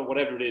drop down, or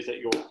whatever it is that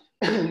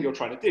you're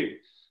trying to do.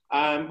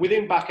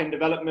 Within back-end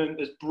development,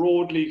 there's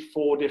broadly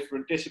 4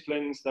 different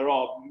disciplines. There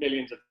are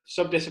millions of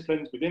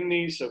sub-disciplines within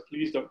these, so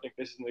please don't think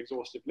this is an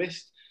exhaustive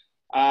list.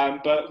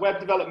 But web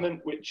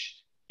development, which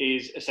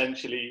is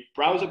essentially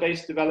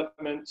browser-based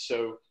development.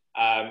 So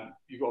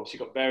you've obviously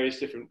got various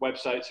different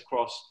websites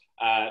across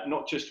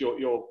not just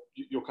your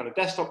kind of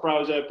desktop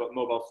browser, but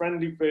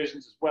mobile-friendly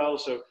versions as well.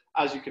 So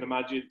as you can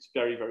imagine, it's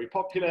very, very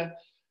popular.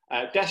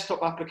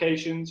 Desktop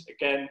applications,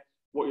 again,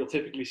 what you'll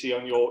typically see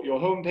on your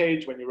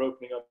homepage when you're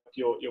opening up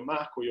your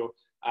Mac or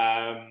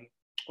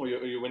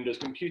your Windows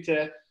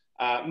computer.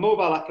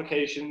 Mobile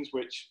applications,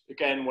 which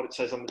again, what it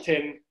says on the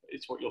tin,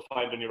 it's what you'll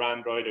find on your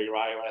Android or your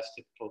iOS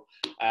typical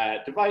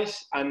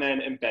device. And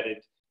then embedded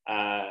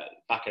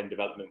back-end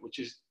development, which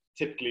is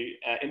typically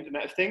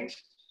Internet of Things.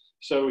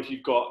 So if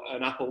you've got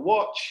an Apple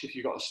Watch, if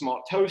you've got a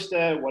smart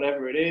toaster,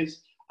 whatever it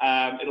is,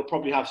 it'll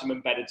probably have some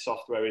embedded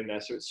software in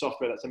there. So it's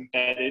software that's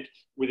embedded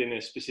within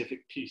a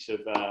specific piece of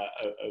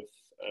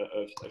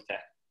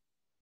tech.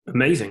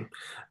 Amazing.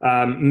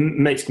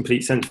 Makes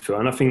complete sense, Phil.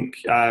 And I think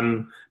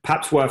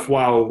perhaps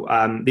worthwhile,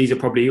 these are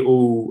probably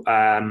all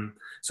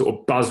sort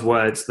of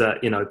buzzwords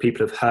that,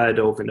 people have heard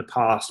of in the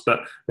past,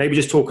 but maybe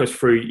just talk us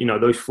through,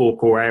 those 4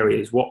 core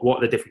areas. What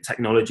are the different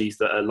technologies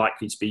that are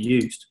likely to be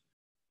used?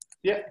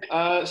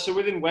 Yeah, so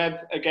within web,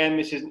 again,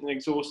 this isn't an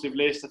exhaustive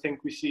list. I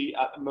think we see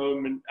at the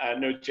moment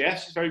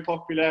Node.js is very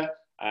popular.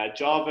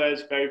 Java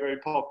is very, very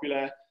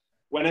popular.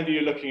 whenever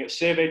you're looking at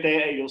survey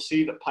data, you'll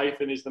see that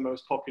Python is the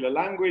most popular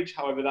language.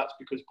 However, that's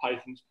because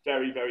Python's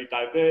very, very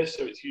diverse.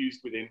 So it's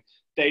used within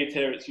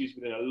data, it's used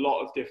within a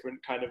lot of different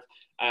kind of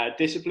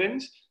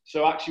disciplines.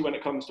 So actually, when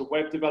it comes to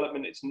web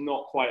development, it's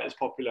not quite as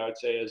popular, I'd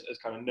say, as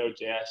kind of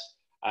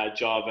Node.js,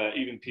 Java,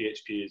 even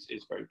PHP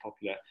is very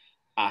popular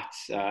at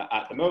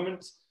the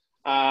moment.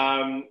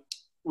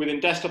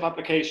 Within desktop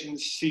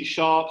applications, C#,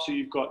 so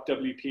you've got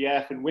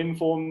WPF and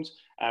WinForms,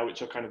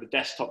 which are kind of the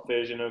desktop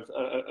version of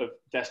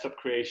desktop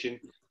creation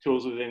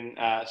tools within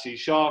C#.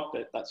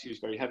 That's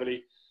used very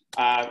heavily.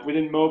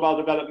 Within mobile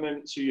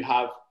development, so you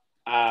have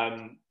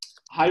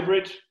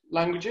hybrid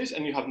languages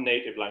and you have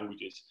native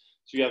languages.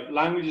 So you have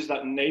languages that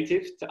are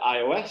native to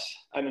iOS,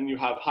 and then you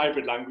have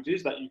hybrid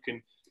languages that you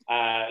can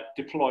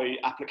deploy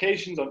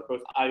applications on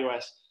both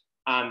iOS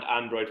and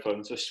Android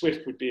phones. So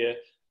Swift would be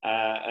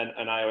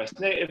an iOS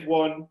native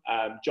one.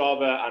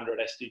 Java, Android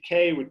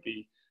SDK would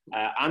be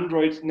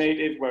Android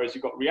native, whereas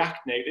you've got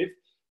React Native,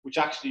 which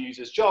actually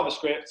uses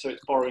JavaScript. So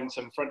it's borrowing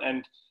some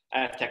front-end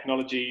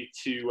technology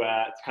to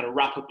kind of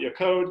wrap up your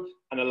code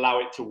and allow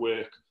it to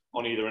work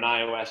on either an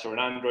iOS or an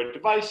Android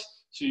device.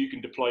 So you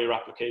can deploy your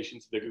application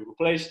to the Google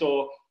Play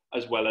Store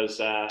as well as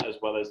the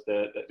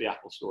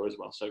Apple Store as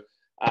well. So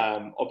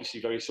obviously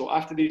very sought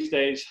after these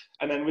days.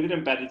 And then within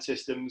embedded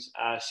systems,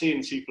 C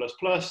and C++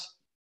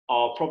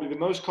 are probably the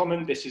most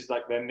common. This is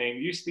like their main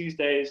use these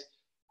days,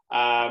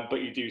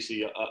 but you do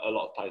see a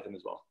lot of Python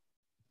as well.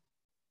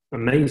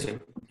 Amazing.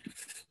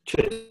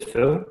 Cheers,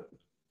 Phil.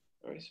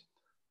 Nice.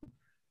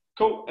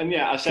 Cool. And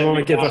yeah, I said, do you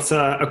want to give us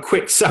a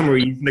quick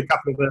summary and a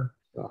couple of the...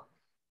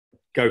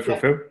 Go for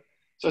it, Phil.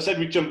 So I said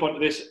we jump onto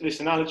this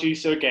analogy.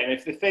 So again,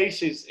 if the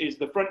face is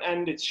the front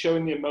end, it's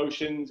showing the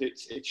emotions,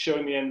 it's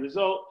showing the end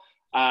result.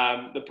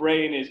 The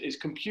brain is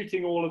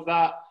computing all of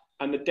that,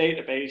 and the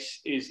database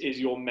is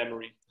your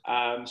memory.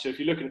 So if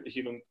you're looking at the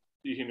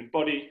human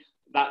body,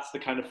 that's the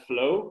kind of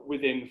flow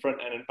within front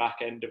end and back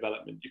end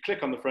development. You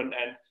click on the front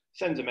end,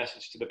 sends a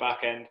message to the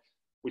back end,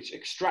 which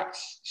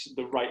extracts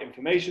the right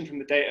information from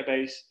the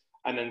database,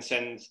 and then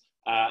sends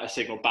a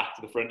signal back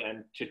to the front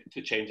end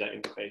to change that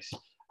interface.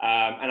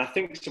 And I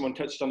think someone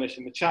touched on this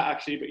in the chat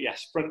actually, but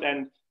yes, front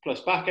end plus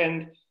back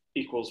end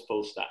equals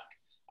full stack.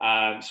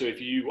 So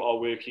if you are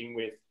working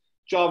with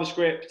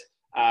JavaScript,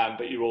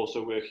 but you're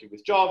also working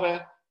with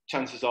Java,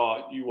 chances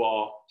are you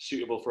are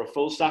suitable for a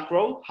full stack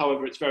role.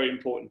 However, it's very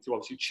important to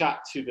obviously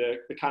chat to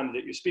the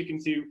candidate you're speaking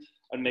to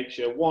and make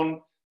sure, one,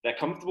 they're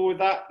comfortable with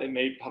that. They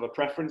may have a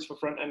preference for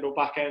front end or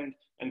back end,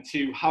 and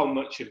two, how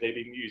much have they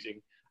been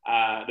using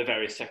the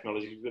various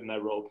technologies within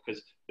their role,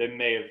 because they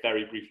may have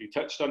very briefly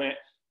touched on it.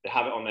 They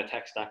have it on their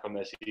tech stack, on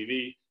their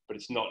CV, but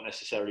it's not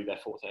necessarily their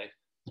forte.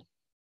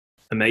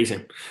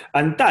 Amazing.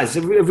 And Daz,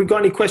 have we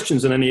got any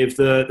questions on any of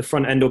the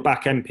front end or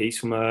back end piece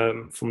from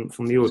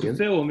the audience?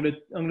 So Phil, I'm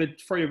gonna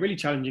throw you a really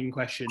challenging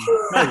question.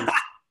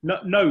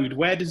 Node,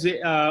 where does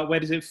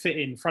it fit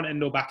in, front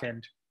end or back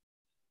end?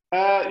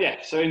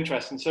 Yeah, so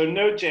interesting. So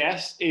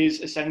Node.js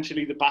is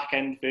essentially the back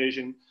end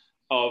version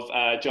of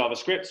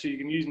JavaScript. So you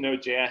can use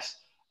Node.js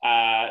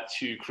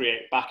to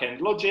create back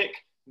end logic,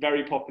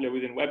 very popular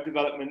within web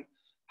development.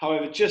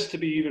 However, just to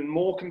be even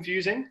more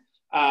confusing,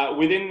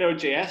 within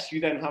Node.js, you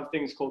then have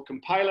things called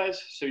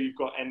compilers. So you've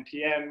got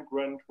NPM,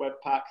 Grunt,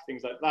 Webpack,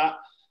 things like that,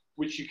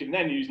 which you can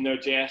then use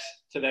Node.js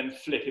to then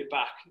flip it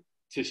back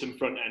to some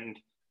front end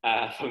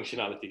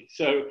functionality.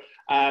 So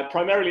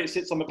primarily it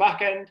sits on the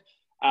back end,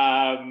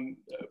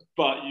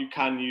 but you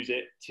can use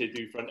it to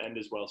do front end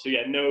as well. So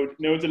yeah,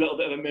 Node's a little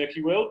bit of a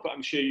murky world, but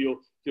I'm sure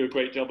you'll do a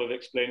great job of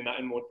explaining that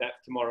in more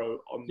depth tomorrow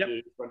on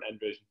the front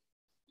end version.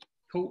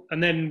 Cool.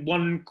 And then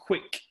one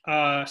quick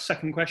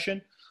second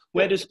question.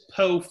 Where does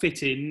Perl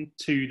fit in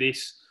to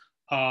this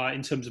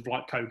in terms of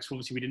like code? Because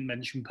obviously we didn't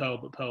mention Perl,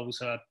 but Perl's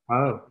a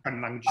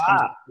language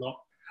comes up a lot.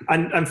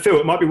 And Phil,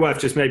 it might be worth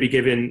just maybe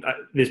giving,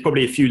 there's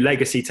probably a few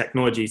legacy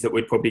technologies that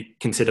we'd probably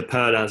consider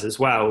Perl as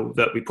well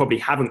that we probably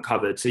haven't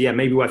covered. So yeah,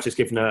 maybe worth just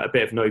giving a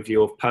bit of an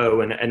overview of Perl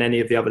and any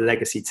of the other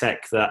legacy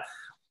tech that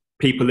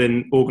people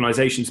in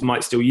organizations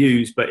might still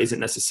use, but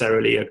isn't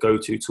necessarily a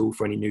go-to tool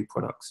for any new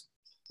products.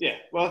 Yeah,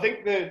 well, I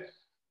think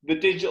the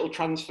digital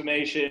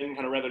transformation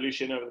kind of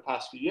revolution over the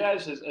past few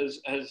years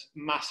has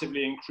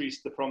massively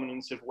increased the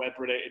prominence of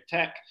web-related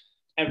tech.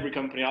 Every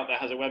company out there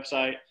has a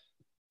website.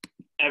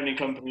 Every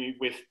company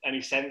with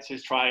any sense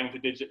is trying to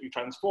digitally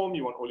transform.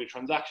 You want all your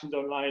transactions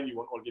online. You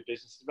want all your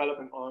business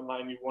development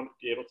online. You want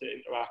to be able to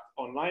interact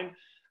online.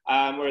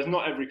 Whereas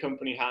not every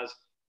company has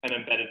an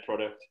embedded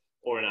product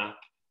or an app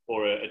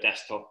or a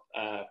desktop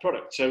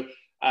product. So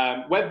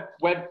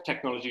web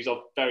technologies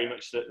are very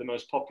much the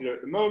most popular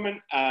at the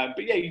moment.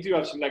 But yeah, you do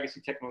have some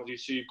legacy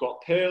technologies. So you've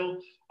got Perl,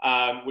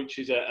 which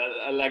is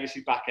a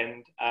legacy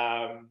backend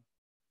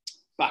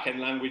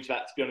language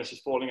that, to be honest, is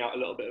falling out a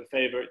little bit of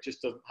favor. It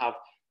just doesn't have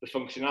the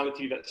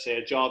functionality that, say,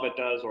 a Java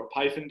does or a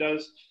Python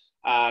does.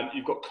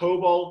 You've got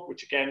COBOL,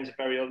 which again is a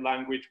very old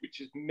language,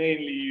 which is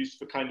mainly used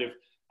for kind of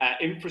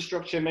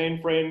infrastructure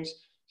mainframes.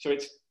 So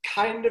it's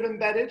kind of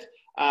embedded,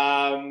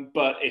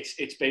 but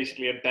it's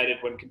basically embedded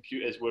when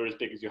computers were as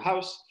big as your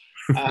house.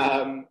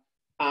 And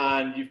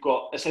and you've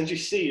got essentially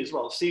C as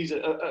well. C is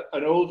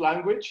an old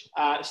language.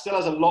 It still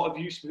has a lot of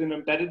use within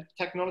embedded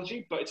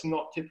technology, but it's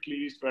not typically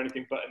used for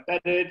anything but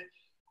embedded.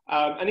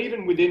 And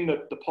even within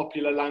the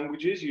popular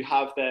languages, you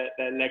have their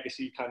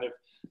legacy kind of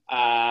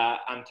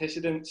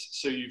antecedents.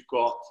 So you've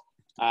got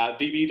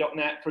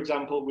VB.NET, for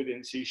example,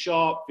 within C#,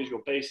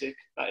 Visual Basic,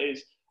 that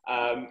is.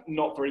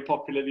 Not very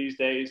popular these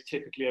days.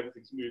 Typically,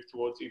 everything's moved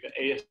towards either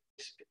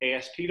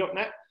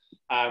ASP.NET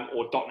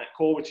or .NET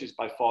Core, which is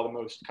by far the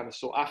most kind of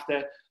sought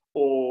after.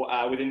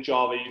 Or within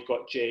Java, you've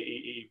got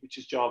JEE, which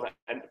is Java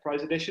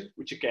Enterprise Edition,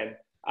 which again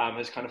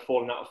has kind of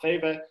fallen out of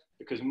favor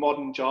because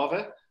modern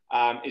Java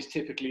is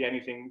typically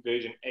anything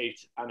version 8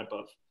 and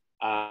above.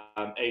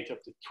 8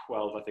 up to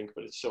 12, I think,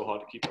 but it's so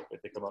hard to keep up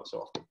with. They come out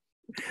so often.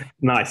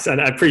 Nice, and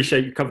I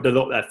appreciate you covered a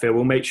lot there, Phil.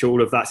 We'll make sure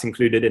all of that's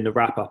included in the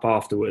wrap-up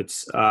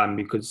afterwards,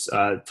 because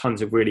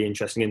tons of really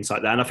interesting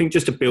insight there. And I think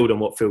just to build on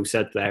what Phil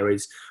said there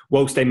is,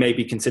 whilst they may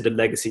be considered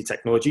legacy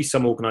technology,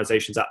 some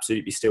organizations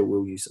absolutely still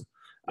will use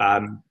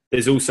them.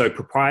 There's also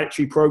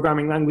proprietary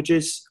programming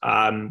languages,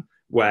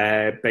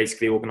 where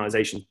basically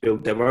organizations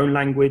build their own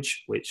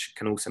language, which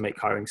can also make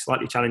hiring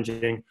slightly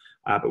challenging,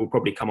 but we'll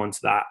probably come on to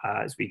that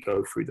as we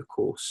go through the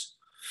course.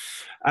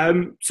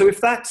 So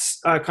if that's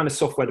kind of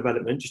software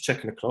development, just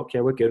checking the clock.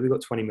 Yeah, we're good. We've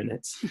got 20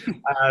 minutes.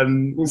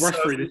 We'll rush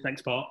through this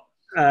next part.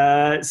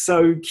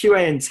 So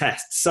QA and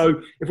tests.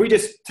 So if we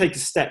just take a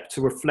step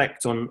to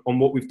reflect on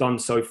what we've done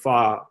so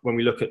far when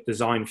we look at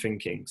design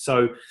thinking.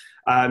 So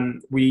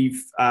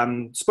we've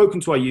spoken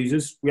to our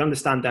users. We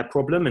understand their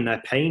problem and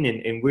their pain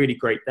in really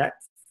great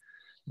depth.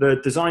 The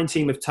design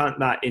team have turned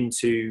that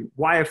into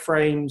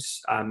wireframes,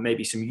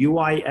 maybe some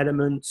UI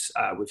elements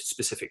with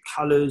specific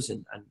colors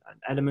and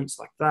elements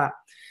like that.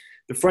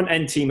 The front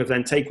end team have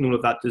then taken all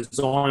of that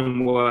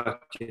design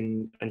work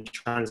and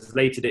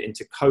translated it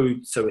into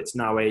code. So it's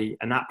now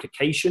an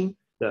application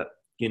that,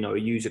 you know, a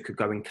user could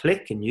go and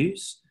click and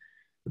use.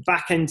 The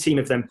back end team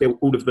have then built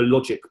all of the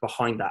logic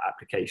behind that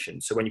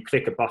application. So when you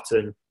click a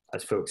button,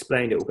 as Phil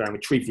explained, it will go and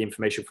retrieve the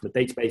information from the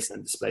database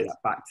and display that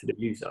back to the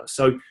user.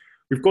 So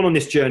we've gone on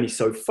this journey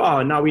so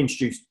far, and now we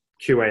introduce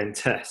QA and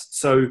tests.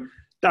 So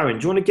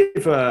Darren, do you want to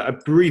give a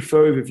brief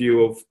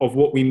overview of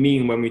what we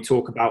mean when we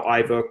talk about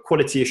either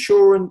quality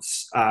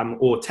assurance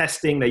or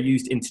testing? They're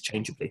used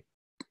interchangeably.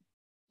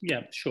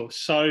 Yeah, sure.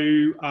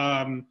 So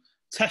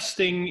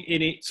testing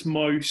in its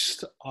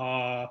most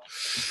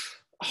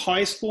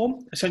highest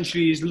form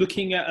essentially is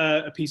looking at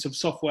a piece of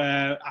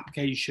software,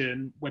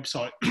 application,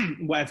 website,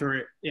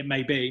 whatever it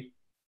may be,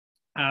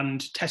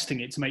 and testing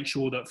it to make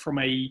sure that from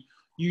a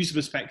user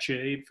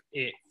perspective,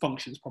 it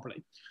functions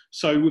properly.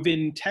 So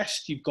within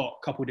test, you've got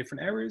a couple of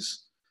different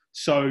areas.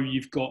 So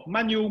you've got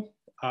manual,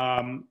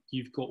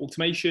 you've got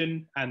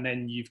automation, and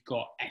then you've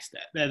got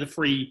SDET. They're the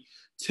three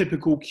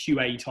typical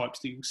QA types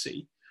that you'll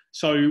see.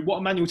 So what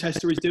a manual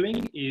tester is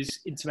doing is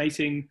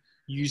intimating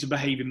user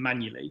behavior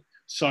manually.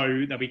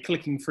 So they'll be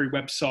clicking through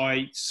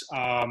websites,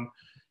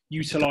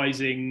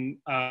 utilizing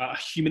a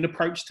human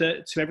approach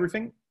to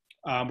everything,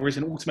 whereas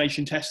an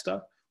automation tester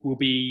will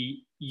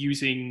be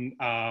using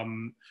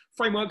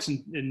frameworks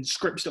and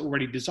scripts that are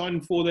already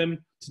designed for them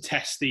to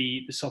test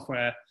the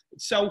software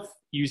itself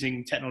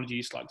using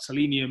technologies like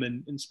Selenium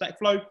and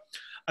SpecFlow.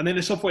 And then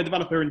the software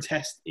developer in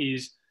test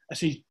is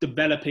essentially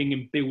developing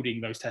and building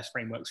those test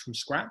frameworks from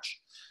scratch.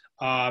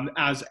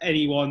 As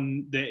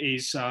anyone that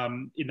is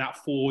in that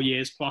 4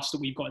 years plus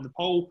that we've got in the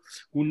poll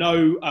will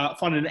know,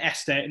 finding an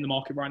SDET in the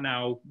market right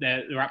now,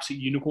 they're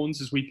absolute unicorns,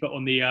 as we put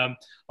on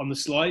the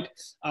slide.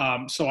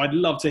 So I'd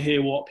love to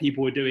hear what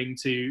people are doing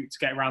to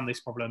get around this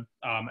problem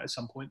at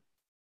some point.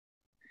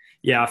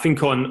 Yeah, I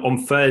think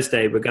on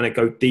Thursday, we're going to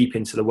go deep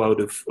into the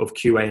world of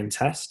QA and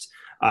test,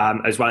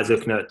 as well as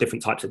looking at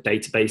different types of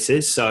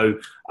databases. So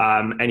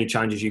any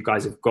challenges you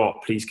guys have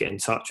got, please get in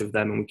touch with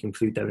them and we can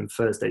include them in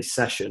Thursday's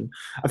session.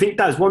 I think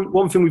that's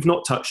one thing we've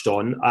not touched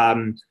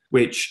on,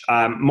 which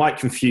might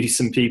confuse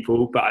some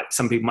people, but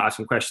some people might have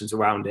some questions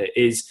around it,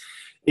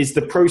 is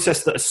the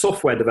process that a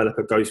software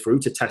developer goes through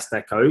to test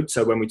their code.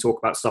 So when we talk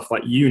about stuff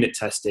like unit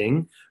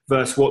testing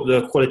versus what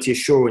the quality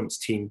assurance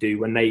team do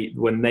when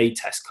they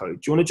test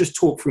code. Do you want to just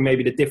talk through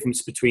maybe the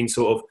difference between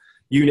sort of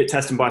unit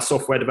testing by a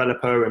software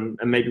developer and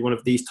maybe one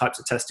of these types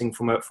of testing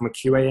from a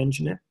QA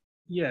engineer?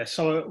 Yeah,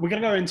 so we're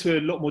going to go into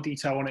a lot more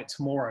detail on it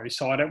tomorrow.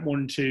 So I don't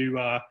want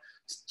to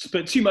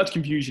put too much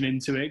confusion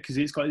into it because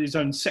it's got its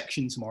own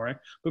section tomorrow.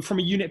 But from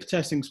a unit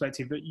testing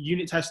perspective,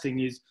 unit testing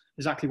is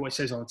exactly what it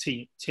says on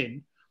a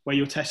tin, where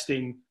you're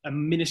testing a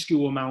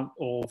minuscule amount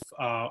of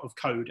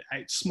code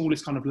at its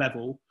smallest kind of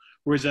level,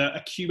 whereas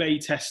a QA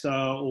tester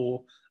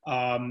or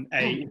a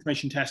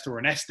information tester or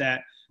an SDET,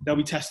 they'll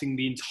be testing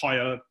the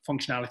entire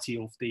functionality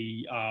of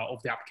the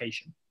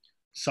application.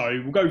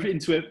 So we'll go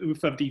into it with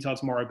further detail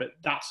tomorrow, but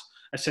that's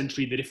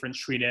essentially the difference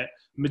between it.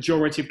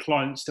 Majority of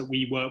clients that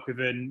we work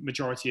with and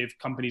majority of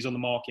companies on the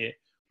market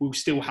will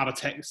still have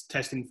a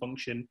testing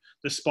function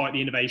despite the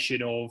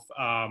innovation of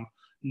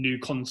new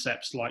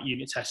concepts like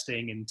unit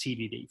testing and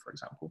TDD, for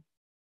example.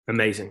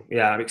 Amazing.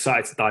 Yeah, I'm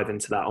excited to dive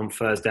into that on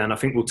Thursday, and I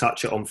think we'll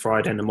touch it on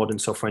Friday in the modern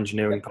software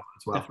engineering part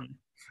as well. Definitely.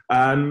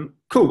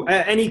 Cool.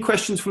 Any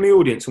questions from the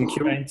audience on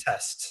QA and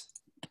test?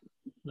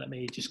 Let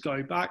me just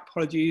go back.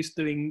 Apologies,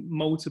 doing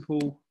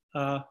multiple.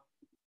 Fine.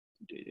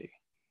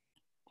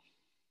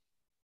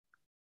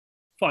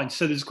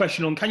 So there's a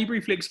question on, can you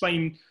briefly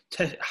explain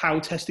how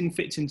testing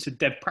fits into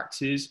dev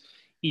practices,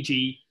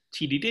 e.g.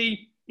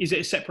 TDD? Is it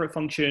a separate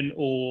function,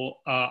 or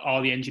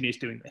are the engineers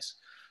doing this?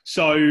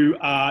 So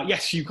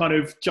yes, you kind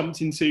of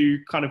jumped into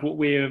kind of what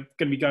we're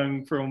going to be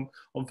going through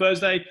on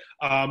Thursday.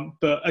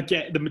 But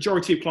again, the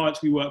majority of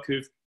clients we work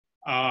with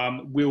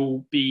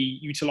will be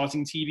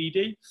utilizing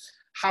TDD.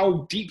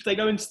 How deep they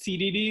go into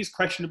TDD is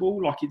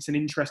questionable. Like, it's an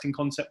interesting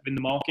concept in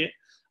the market.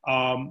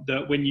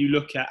 That when you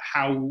look at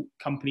how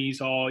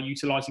companies are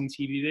utilizing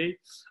TDD,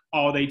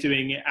 are they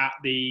doing it at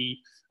the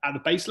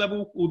base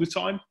level all the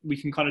time? We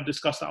can kind of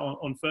discuss that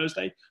on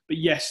Thursday. But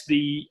yes,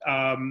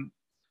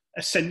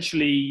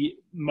 essentially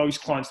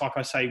most clients, like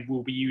I say,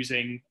 will be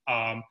using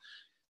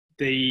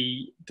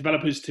the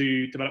developers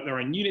to develop their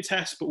own unit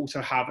tests, but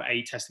also have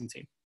a testing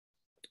team.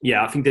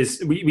 Yeah, I think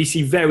we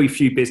see very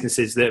few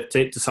businesses that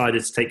have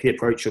decided to take the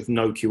approach of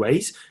no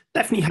QAs.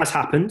 Definitely has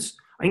happened.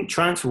 I think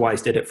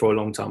TransferWise did it for a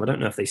long time. I don't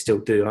know if they still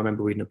do. I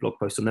remember reading a blog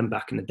post on them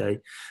back in the day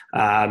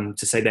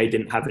to say they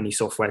didn't have any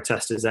software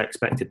testers. They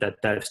expected their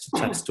devs to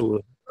test all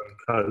of their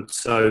own code.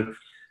 So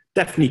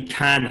definitely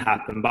can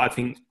happen. But I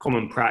think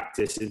common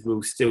practice is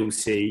we'll still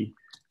see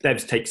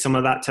devs take some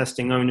of that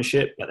testing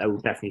ownership, but there will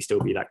definitely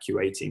still be that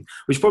QA team,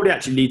 which probably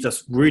actually leads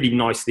us really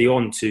nicely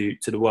on to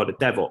the world of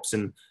DevOps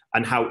and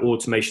how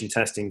automation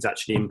testing has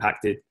actually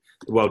impacted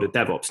the world of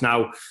DevOps.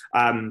 Now,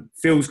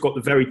 Phil's got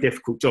the very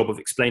difficult job of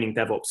explaining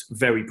DevOps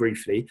very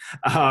briefly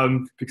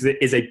because it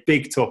is a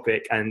big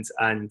topic and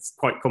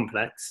quite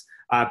complex.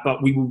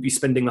 But we will be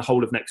spending the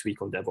whole of next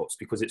week on DevOps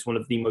because it's one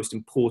of the most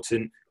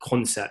important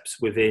concepts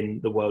within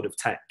the world of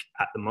tech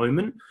at the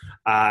moment,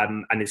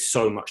 and there's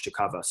so much to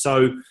cover.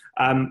 So,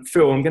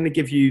 Phil, I'm going to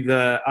give you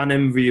the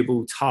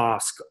unenviable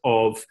task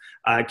of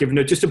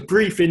giving just a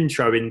brief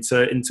intro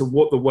into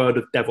what the world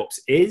of DevOps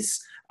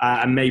is,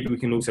 and maybe we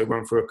can also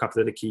run through a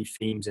couple of the key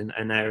themes and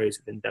areas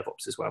within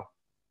DevOps as well.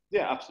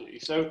 Yeah, absolutely.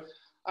 So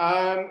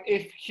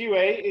if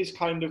QA is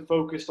kind of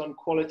focused on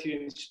quality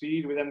and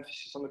speed with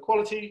emphasis on the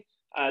quality,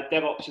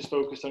 DevOps is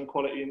focused on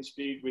quality and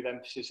speed with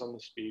emphasis on the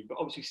speed, but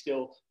obviously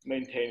still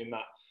maintaining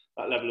that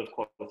level of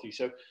quality.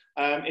 So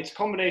it's a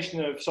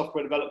combination of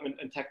software development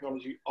and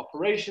technology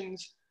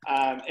operations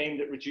aimed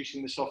at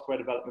reducing the software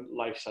development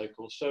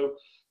lifecycle. So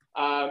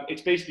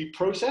it's basically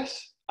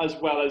process as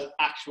well as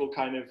actual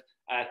kind of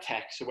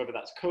tech. So whether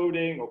that's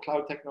coding or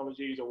cloud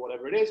technologies or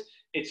whatever it is,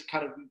 it's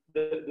kind of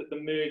the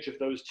merge of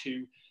those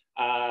two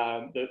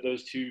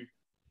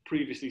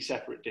previously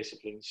separate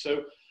disciplines.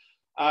 So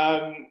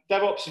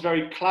DevOps is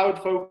very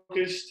cloud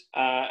focused.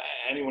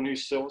 Anyone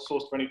who's sourced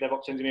for any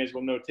DevOps engineers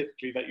will know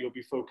typically that you'll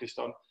be focused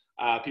on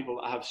people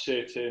that have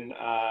certain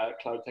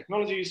cloud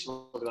technologies,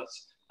 so whether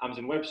that's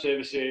Amazon Web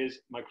Services,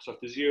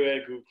 Microsoft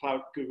Azure,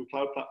 Google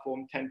Cloud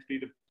Platform tend to be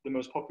the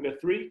most popular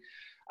three.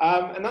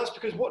 And that's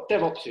because what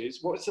DevOps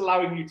is, what it's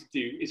allowing you to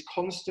do is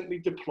constantly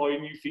deploy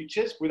new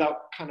features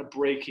without kind of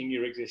breaking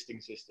your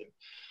existing system.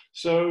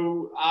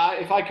 So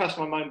if I cast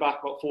my mind back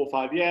about 4 or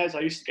 5 years,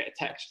 I used to get a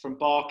text from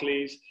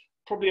Barclays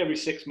probably every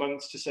 6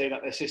 months to say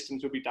that their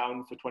systems would be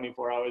down for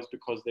 24 hours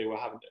because they were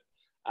having to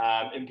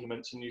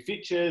implement some new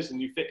features and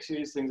new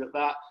fixes, things like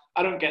that.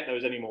 I don't get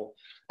those anymore.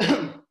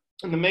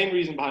 And the main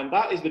reason behind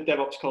that is the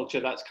DevOps culture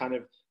that's kind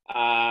of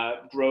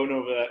grown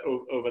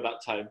over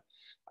that time.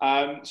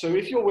 So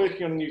if you're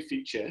working on a new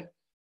feature,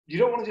 you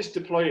don't want to just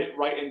deploy it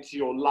right into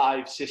your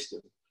live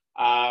system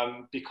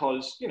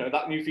because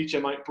that new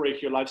feature might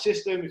break your live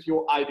system. If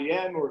you're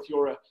IBM or if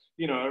you're a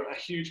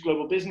huge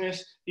global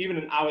business, even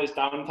an hour's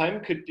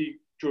downtime could be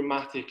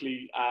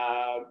dramatically,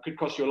 could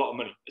cost you a lot of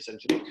money,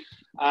 essentially.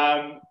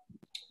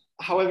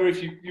 However,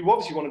 if you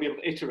obviously want to be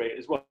able to iterate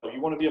as well. You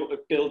want to be able to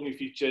build new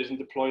features and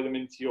deploy them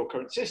into your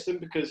current system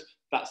because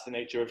that's the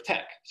nature of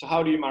tech. So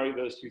how do you marry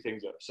those two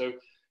things up? So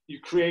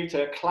you create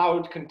a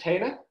cloud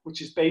container,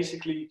 which is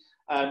basically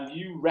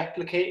you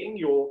replicating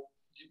your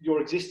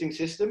existing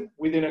system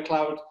within a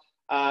cloud,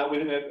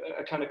 within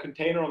a kind of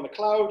container on the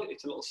cloud.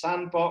 It's a little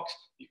sandbox.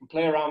 You can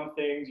play around with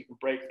things. You can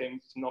break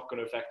things. It's not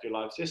going to affect your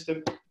live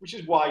system, which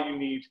is why you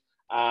need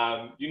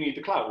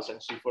the cloud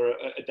essentially for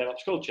a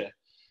DevOps culture.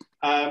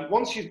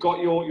 Once you've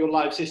got your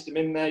live system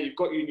in there, you've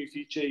got your new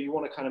feature, you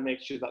want to kind of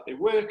make sure that they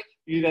work,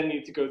 you then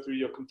need to go through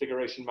your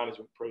configuration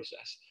management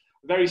process.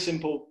 A very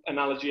simple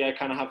analogy I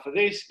kind of have for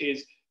this is,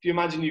 if you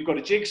imagine you've got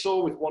a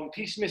jigsaw with one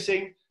piece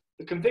missing,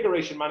 the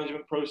configuration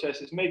management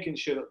process is making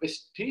sure that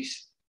this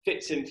piece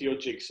fits into your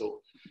jigsaw.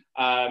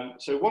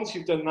 So once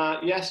you've done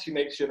that, yes, you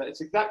make sure that it's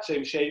the exact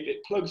same shape,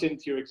 it plugs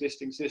into your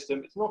existing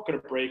system, it's not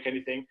going to break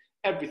anything,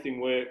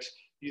 everything works.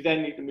 You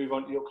then need to move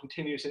on to your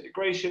continuous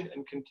integration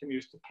and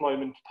continuous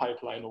deployment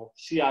pipeline, or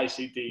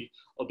CI/CD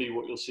will be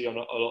what you'll see on a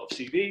lot of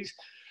CVs.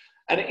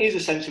 And it is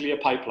essentially a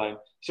pipeline.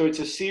 So it's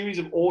a series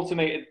of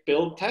automated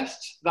build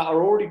tests that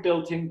are already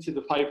built into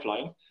the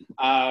pipeline.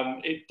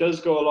 It does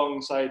go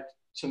alongside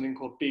something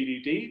called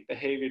BDD,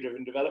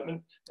 behavior-driven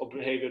development, or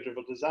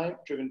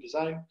behavior-driven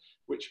design,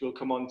 which we'll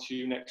come on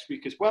to next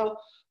week as well.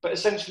 But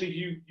essentially,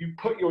 you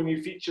put your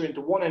new feature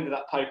into one end of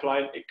that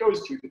pipeline, it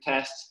goes through the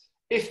tests.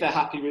 If they're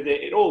happy with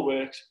it, it all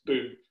works,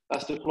 boom,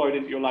 that's deployed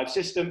into your live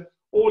system.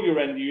 All your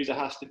end user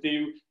has to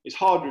do is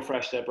hard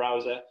refresh their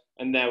browser,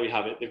 and there we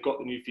have it. They've got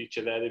the new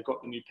feature there, they've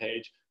got the new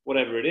page,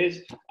 whatever it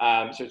is.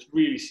 So it's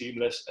really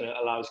seamless, and it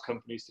allows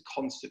companies to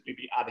constantly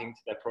be adding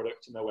to their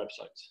products and their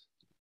websites.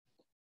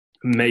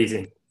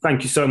 Amazing.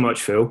 Thank you so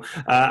much, Phil.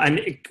 And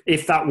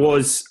if that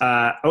was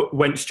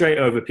went straight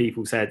over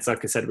people's heads,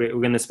 like I said, we're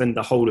going to spend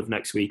the whole of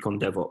next week on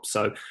DevOps.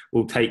 So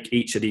we'll take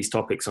each of these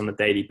topics on a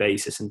daily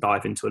basis and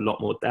dive into a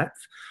lot more depth.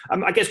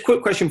 I guess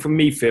quick question from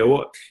me,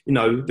 Phil. You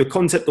know, the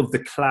concept of the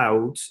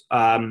cloud,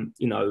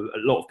 you know, a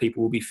lot of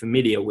people will be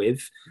familiar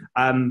with.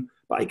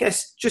 But I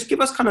guess just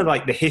give us kind of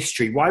like the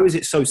history. Why was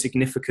it so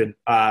significant?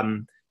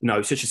 You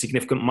know, such a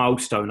significant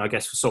milestone, I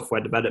guess, for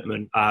software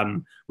development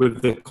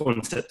with the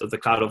concept of the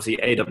cloud. Obviously,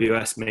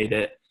 AWS made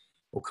it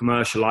or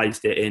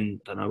commercialized it in,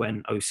 I don't know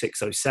when,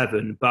 06,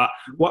 07. But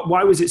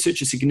why was it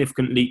such a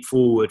significant leap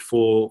forward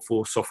for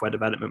software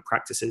development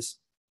practices?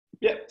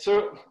 Yeah,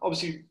 so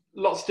obviously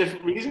lots of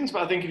different reasons,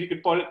 but I think if you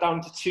could boil it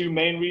down to two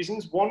main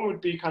reasons, one would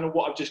be kind of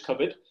what I've just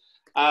covered.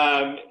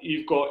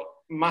 You've got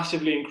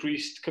massively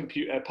increased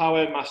computer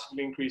power,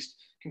 massively increased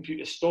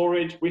computer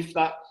storage with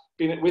that.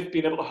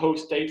 Being able to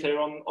host data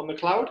on the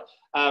cloud,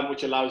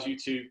 which allows you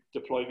to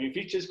deploy new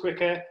features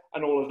quicker,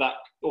 and all of that,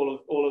 all of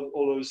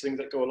those things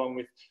that go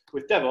along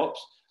with DevOps.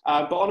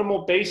 But on a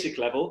more basic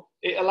level,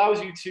 it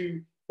allows you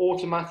to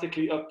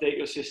automatically update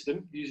your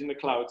system using the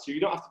cloud. So you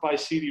don't have to buy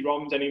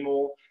CD-ROMs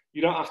anymore.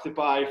 You don't have to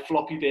buy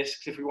floppy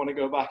disks if we want to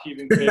go back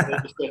even further,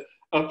 just to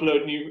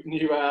upload new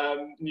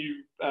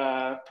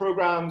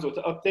programs or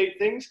to update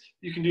things.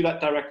 You can do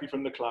that directly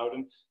from the cloud.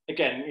 And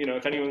again, you know,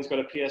 if anyone's got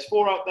a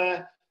PS4 out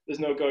there, there's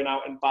no going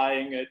out and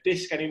buying a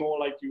disc anymore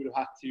like you would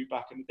have had to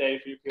back in the day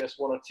for your PS1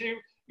 or 2.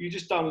 You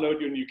just download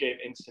your new game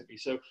instantly.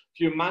 So if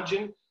you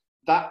imagine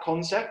that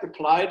concept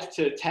applied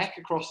to tech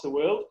across the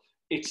world,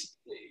 it's,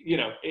 you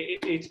know,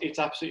 it's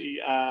absolutely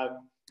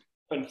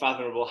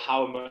unfathomable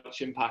how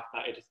much impact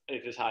that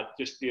it has had,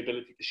 just the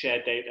ability to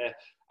share data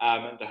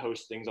and to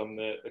host things on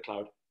the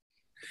cloud.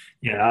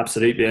 Yeah,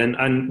 absolutely.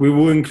 And we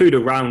will include a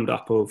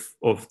roundup of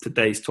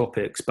today's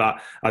topics,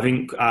 but I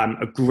think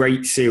a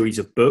great series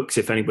of books,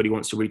 if anybody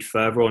wants to read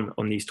further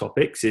on these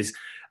topics, is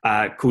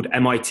called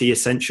MIT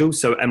Essentials.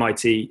 So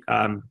MIT,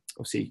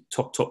 obviously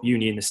top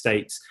uni in the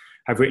States,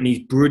 have written these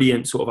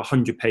brilliant sort of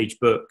 100-page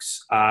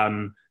books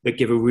that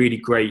give a really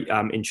great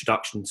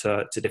introduction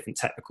to different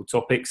technical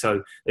topics.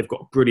 So they've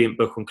got a brilliant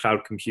book on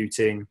cloud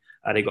computing.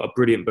 They've got a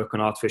brilliant book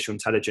on artificial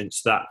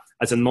intelligence that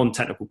as a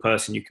non-technical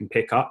person you can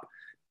pick up,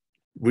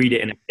 read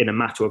it in a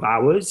matter of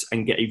hours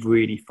and get a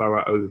really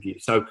thorough overview.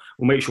 So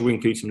we'll make sure we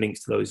include some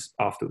links to those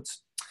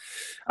afterwards.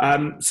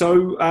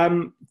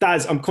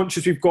 Daz, I'm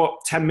conscious we've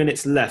got 10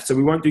 minutes left, so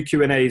we won't do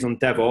Q&As on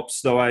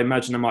DevOps, though I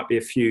imagine there might be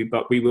a few,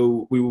 but we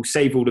will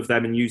save all of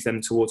them and use them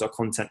towards our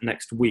content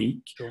next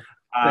week. Sure.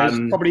 There's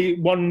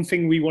probably one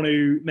thing we want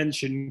to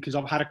mention, because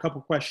I've had a couple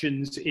of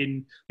questions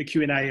in the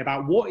Q&A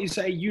about what is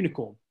a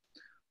unicorn.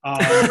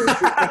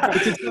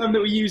 It's a term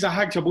that we use at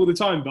hackajob all the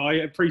time, but I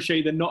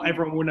appreciate that not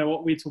everyone will know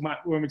what we're talking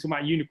about when we talk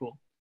about unicorn.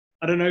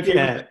 I don't know if you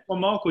want one,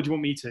 Mark, or do you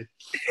want me to?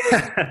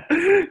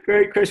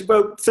 Great question.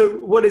 Well, so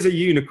what is a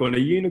unicorn? A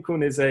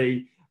unicorn is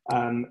a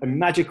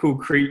magical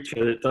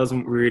creature that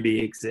doesn't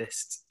really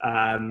exist.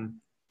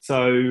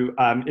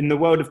 In the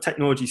world of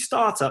technology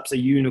startups, a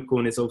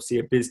unicorn is obviously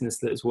a business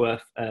that is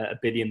worth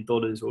 $1 billion or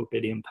 £1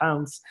 billion.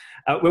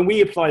 When we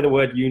apply the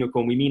word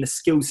unicorn, we mean a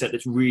skill set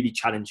that's really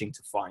challenging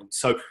to find.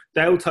 So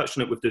Dale touched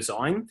on it with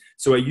design.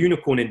 So a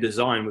unicorn in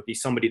design would be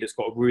somebody that's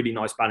got a really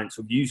nice balance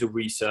of user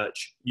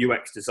research,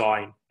 UX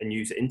design, and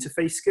user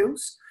interface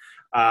skills.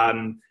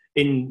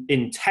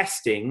 In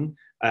testing,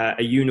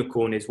 a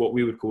unicorn is what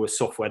we would call a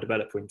software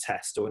developer in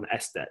test, or an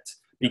SDET,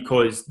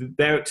 because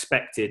they're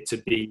expected to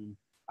be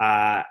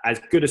as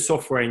good a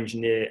software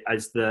engineer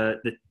as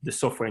the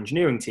software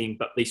engineering team,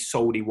 but they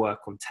solely work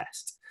on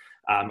test.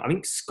 I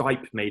think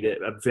Skype made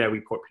it a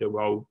very popular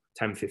role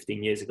 10,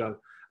 15 years ago.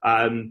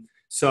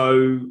 That's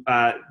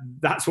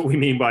what we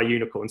mean by a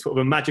unicorn, sort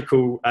of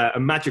a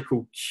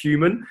magical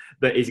human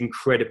that is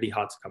incredibly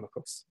hard to come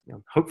across.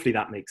 Hopefully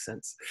that makes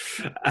sense.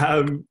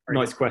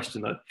 Nice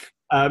question though.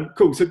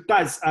 Cool. So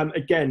Daz,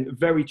 again,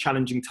 very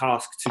challenging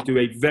task to do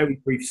a very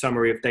brief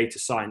summary of data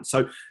science.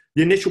 So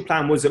the initial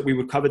plan was that we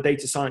would cover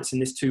data science in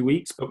this 2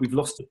 weeks, but we've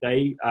lost a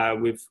day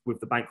with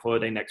the bank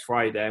holiday next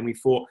Friday. And we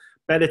thought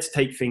better to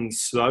take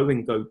things slow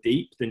and go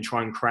deep than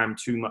try and cram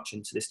too much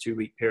into this 2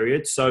 week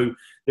period. So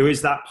there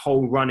is that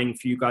whole running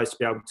for you guys to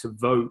be able to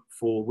vote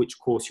for which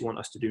course you want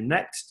us to do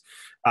next.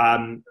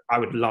 I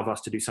would love us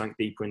to do something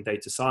deeper in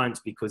data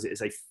science because it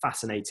is a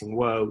fascinating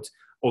world.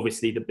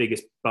 Obviously, the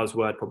biggest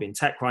buzzword probably in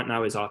tech right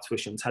now is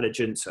artificial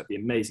intelligence. So it'd be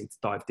amazing to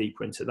dive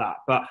deeper into that.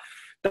 But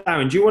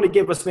Darren, do you want to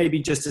give us maybe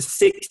just a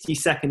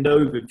 60-second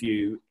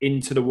overview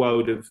into the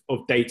world of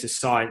data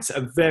science at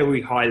a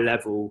very high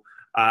level,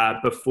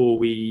 before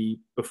we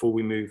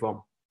move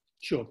on?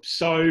 Sure.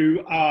 So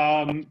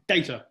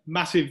data,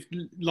 massive,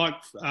 like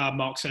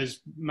Mark says,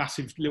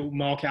 massive little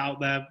market out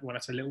there. When I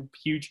say little,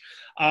 huge.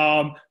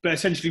 But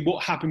essentially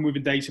what happened with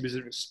the data was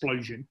an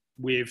explosion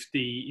with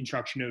the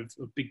introduction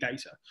of big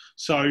data.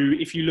 So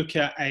if you look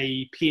at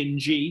a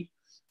PNG,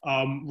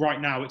 right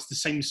now it's the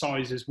same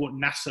size as what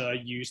NASA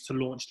used to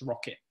launch the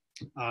rocket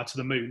to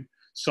the moon.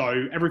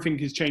 So everything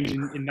is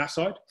changing in that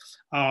side.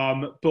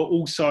 But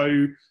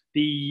also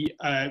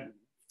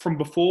from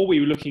before we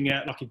were looking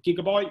at like a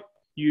gigabyte,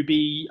 you'd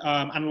be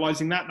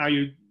analyzing that. Now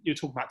you're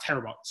talking about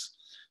terabytes.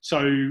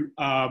 So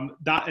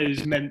that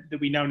has meant that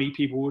we now need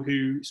people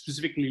who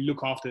specifically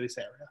look after this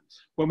area.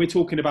 When we're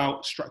talking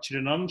about structured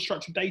and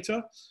unstructured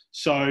data,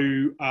 so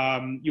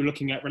you're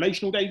looking at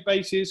relational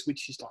databases,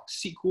 which is like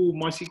SQL,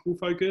 MySQL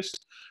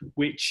focused,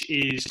 which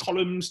is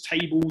columns,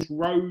 tables,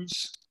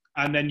 rows,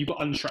 and then you've got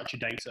unstructured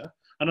data.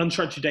 And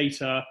unstructured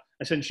data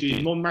essentially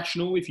is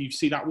non-rational, if you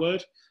see that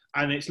word,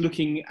 and it's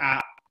looking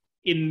at,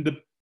 in the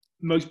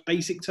most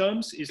basic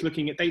terms, is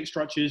looking at data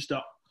structures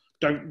that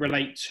don't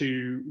relate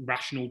to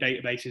rational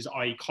databases,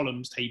 i.e.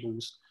 columns,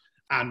 tables,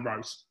 and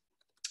rows.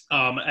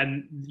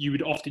 And you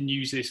would often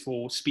use this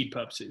for speed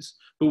purposes,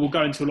 but we'll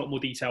go into a lot more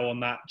detail on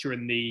that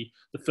during the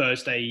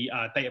Thursday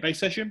database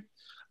session.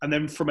 And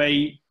then from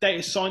a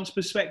data science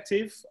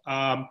perspective,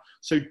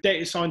 so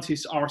data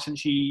scientists are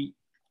essentially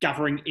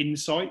gathering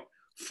insight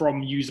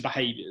from user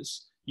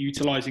behaviors,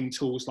 utilizing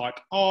tools like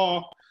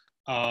R,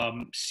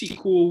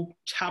 SQL,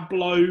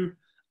 Tableau,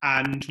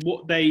 and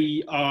what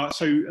they are.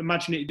 So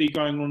imagine it be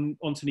going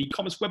onto an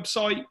e-commerce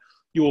website,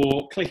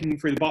 you're clicking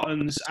through the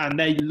buttons and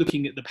they're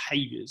looking at the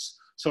behaviors.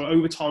 So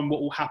over time,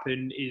 what will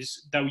happen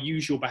is they'll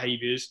use your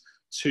behaviors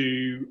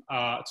to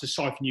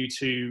siphon you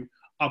to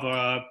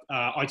other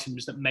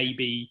items that may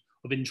be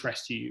of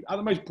interest to you. At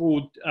the most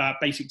broad,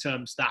 basic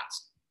terms,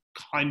 that's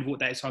kind of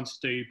what data scientists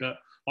do. But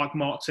like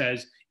Mark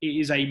says, it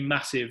is a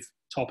massive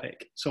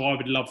topic. So I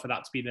would love for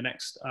that to be the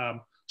next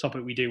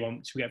topic we do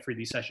once we get through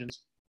these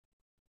sessions.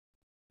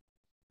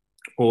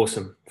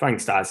 Awesome.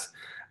 Thanks, Daz.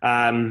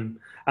 And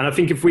I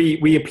think if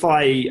we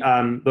apply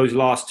those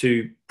last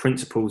two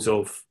principles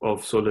of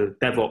sort of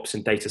DevOps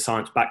and data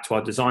science back to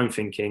our design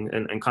thinking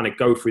and kind of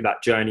go through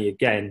that journey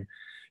again,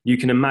 you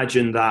can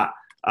imagine that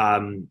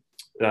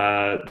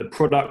the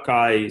product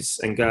guys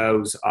and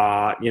girls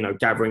are,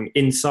 gathering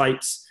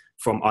insights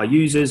from our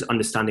users,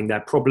 understanding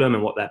their problem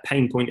and what their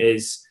pain point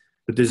is.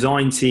 The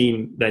design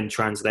team then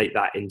translate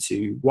that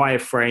into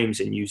wireframes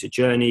and user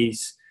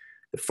journeys.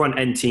 The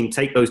front-end team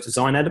take those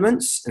design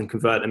elements and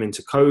convert them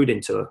into code,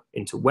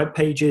 into web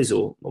pages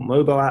or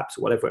mobile apps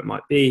or whatever it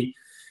might be.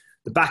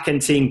 The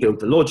back-end team build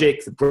the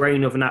logic, the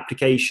brain of an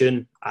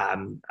application,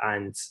 and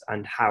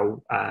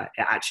how it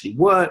actually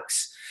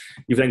works.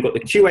 You've then got the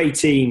QA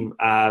team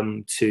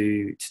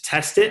to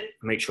test it,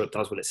 make sure it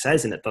does what it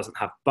says and it doesn't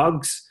have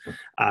bugs.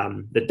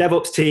 The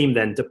DevOps team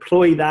then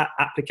deploy that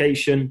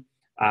application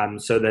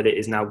so that it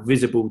is now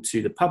visible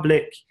to the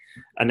public.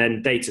 And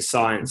then data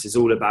science is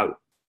all about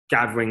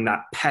gathering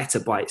that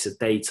petabytes of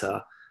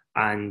data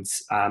and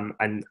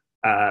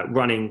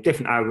running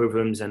different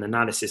algorithms and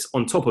analysis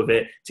on top of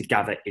it to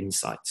gather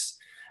insights.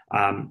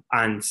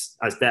 And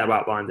as Dave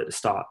outlined at the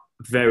start,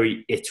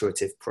 very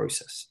iterative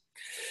process.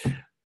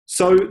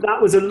 So that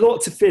was a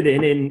lot to fit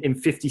in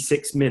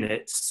 56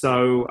 minutes.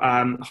 So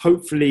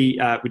hopefully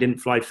we didn't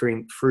fly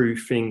through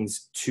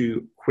things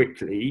too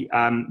quickly.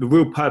 The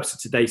real purpose of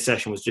today's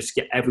session was just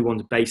to get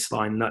everyone's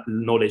baseline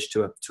knowledge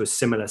to a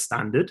similar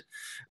standard.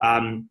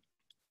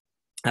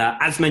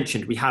 As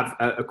mentioned, we have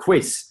a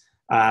quiz.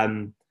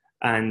 So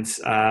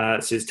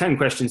it's 10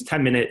 questions,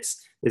 10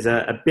 minutes. There's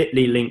a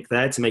bit.ly link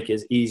there to make it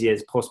as easy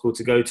as possible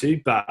to go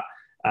to. But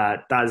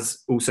Daz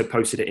also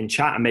posted it in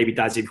chat. And maybe,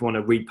 Daz, if you want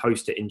to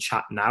repost it in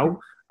chat now,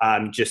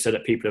 just so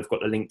that people have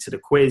got the link to the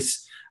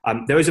quiz.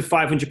 There is a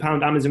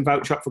 £500 Amazon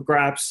voucher up for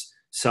grabs.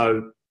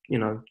 So,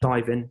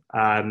 dive in.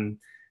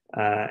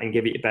 And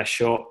give it your best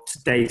shot.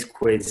 Today's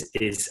quiz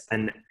is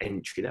an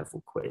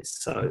entry-level quiz.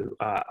 So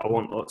I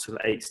want lots of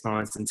 8s,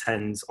 9s and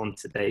 10s on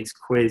today's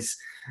quiz.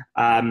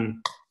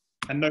 And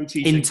no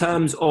cheating. In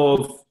terms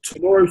of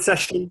tomorrow's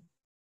session...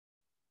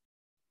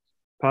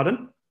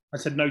 Pardon? I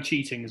said no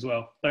cheating as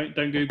well. Don't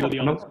Google the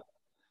answer.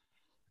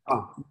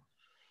 Oh.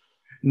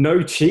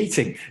 No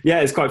cheating. Yeah,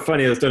 it's quite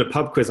funny. I was doing a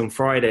pub quiz on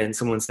Friday and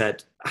someone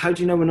said, how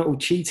do you know we're not all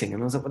cheating?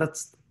 And I was like, well,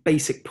 that's the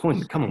basic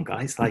point. Come on,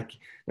 guys. Like,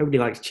 nobody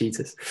likes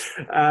cheaters.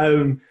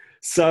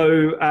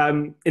 So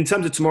in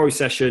terms of tomorrow's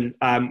session,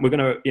 we're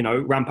going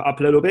to, ramp it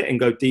up a little bit and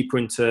go deeper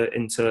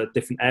into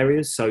different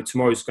areas. So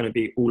tomorrow's going to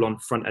be all on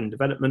front-end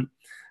development.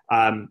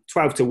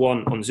 12 to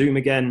 1 on Zoom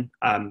again.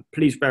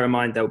 Please bear in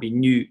mind there'll be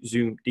new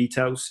Zoom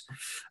details.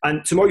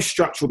 And tomorrow's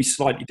structure will be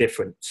slightly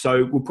different.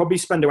 So we'll probably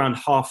spend around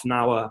half an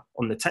hour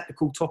on the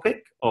technical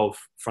topic of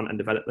front-end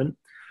development.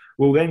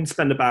 We'll then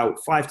spend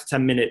about 5 to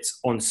 10 minutes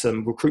on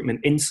some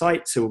recruitment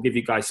insights. So we'll give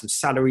you guys some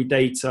salary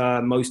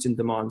data, most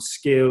in-demand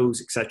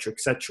skills, et cetera, et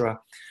cetera.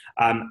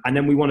 And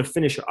then we want to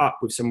finish it up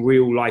with some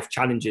real-life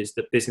challenges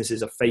that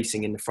businesses are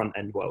facing in the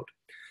front-end world.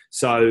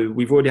 So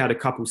we've already had a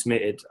couple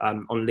submitted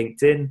on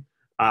LinkedIn.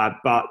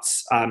 But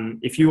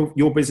if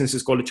your business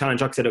has got a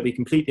challenge, like I said, it'll be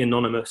completely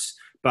anonymous,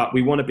 but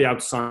we want to be able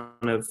to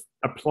kind of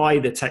apply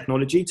the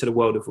technology to the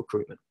world of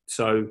recruitment.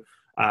 So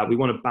we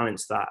want to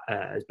balance that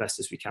as best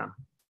as we can.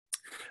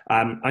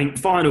 I think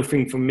final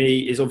thing for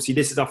me is obviously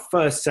this is our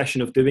first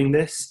session of doing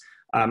this.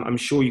 I'm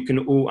sure you can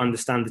all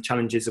understand the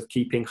challenges of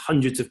keeping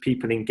hundreds of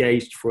people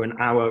engaged for an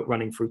hour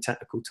running through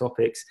technical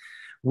topics.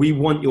 We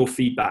want your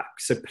feedback.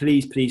 So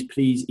please, please,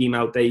 please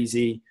email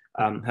Daisy.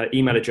 Her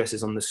email address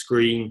is on the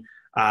screen.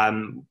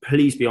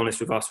 Please be honest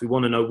with us. We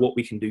want to know what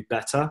we can do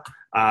better,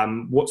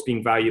 what's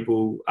been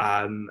valuable,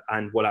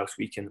 and what else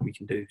we can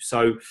do.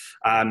 So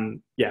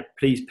yeah,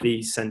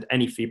 please send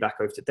any feedback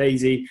over to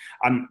Daisy.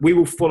 We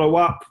will follow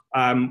up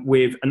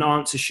with an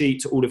answer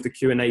sheet to all of the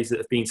Q&As that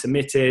have been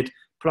submitted.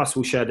 Plus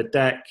we'll share the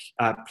deck,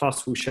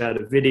 plus we'll share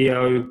the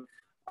video.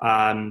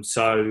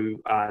 So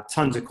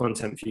tons of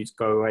content for you to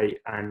go away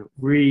and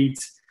read.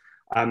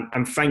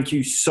 And thank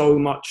you so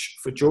much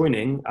for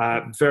joining.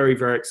 Very,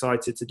 very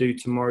excited to do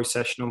tomorrow's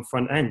session on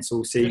front end. So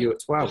we'll see you at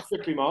 12. Just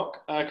quickly,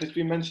 Mark, because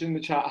we mentioned in the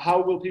chat,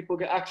 how will people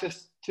get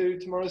access to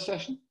tomorrow's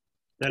session?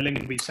 The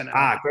link will be sent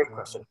out. Great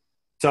question.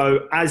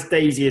 So as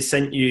Daisy has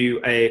sent you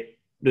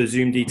the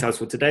Zoom details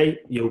for today,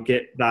 you'll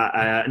get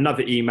that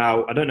another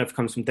email. I don't know if it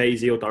comes from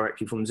Daisy or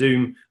directly from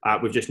Zoom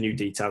with just new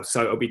details.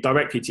 So it'll be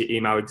directly to your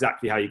email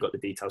exactly how you got the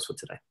details for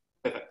today.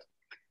 Perfect.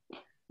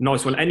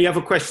 Nice one. Any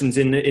other questions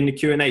in the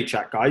Q&A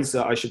chat, guys,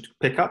 that I should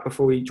pick up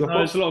before we drop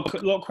off? There's a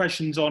lot of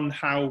questions on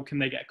how can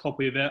they get a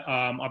copy of it.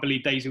 I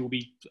believe Daisy will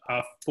be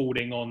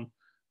forwarding on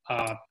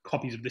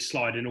copies of this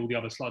slide and all the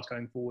other slides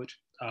going forward.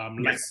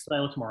 Yes. Today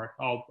or tomorrow.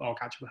 I'll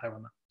catch up with her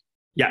on that.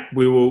 Yeah,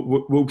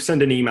 we'll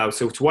send an email.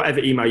 So to whatever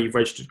email you've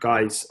registered,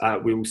 guys,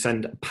 we will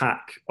send a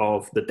pack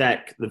of the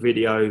deck, the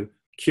video,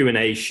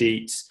 Q&A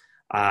sheets,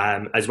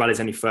 as well as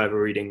any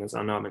further reading, as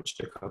I know I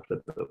mentioned a couple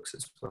of books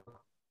as well.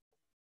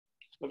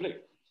 Lovely.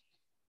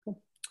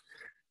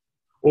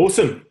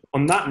 Awesome.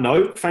 On that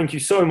note, thank you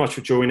so much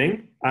for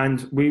joining,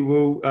 and we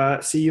will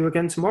see you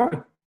again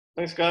tomorrow.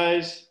 Thanks,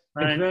 guys.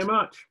 Thank you very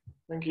much.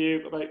 Thank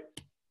you. Bye-bye.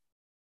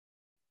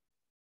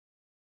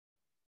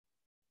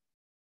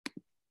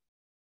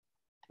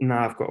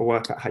 Now I've got to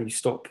work out how you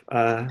stop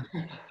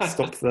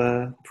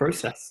the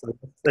process. So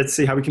let's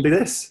see how we can do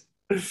this.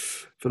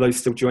 For those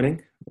still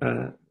joining,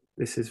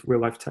 this is real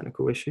life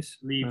technical issues.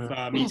 Leave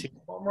meeting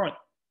bottom right.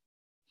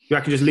 You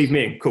can just leave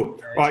me in. Cool.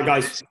 All right,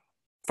 guys.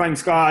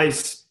 Thanks,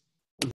 guys.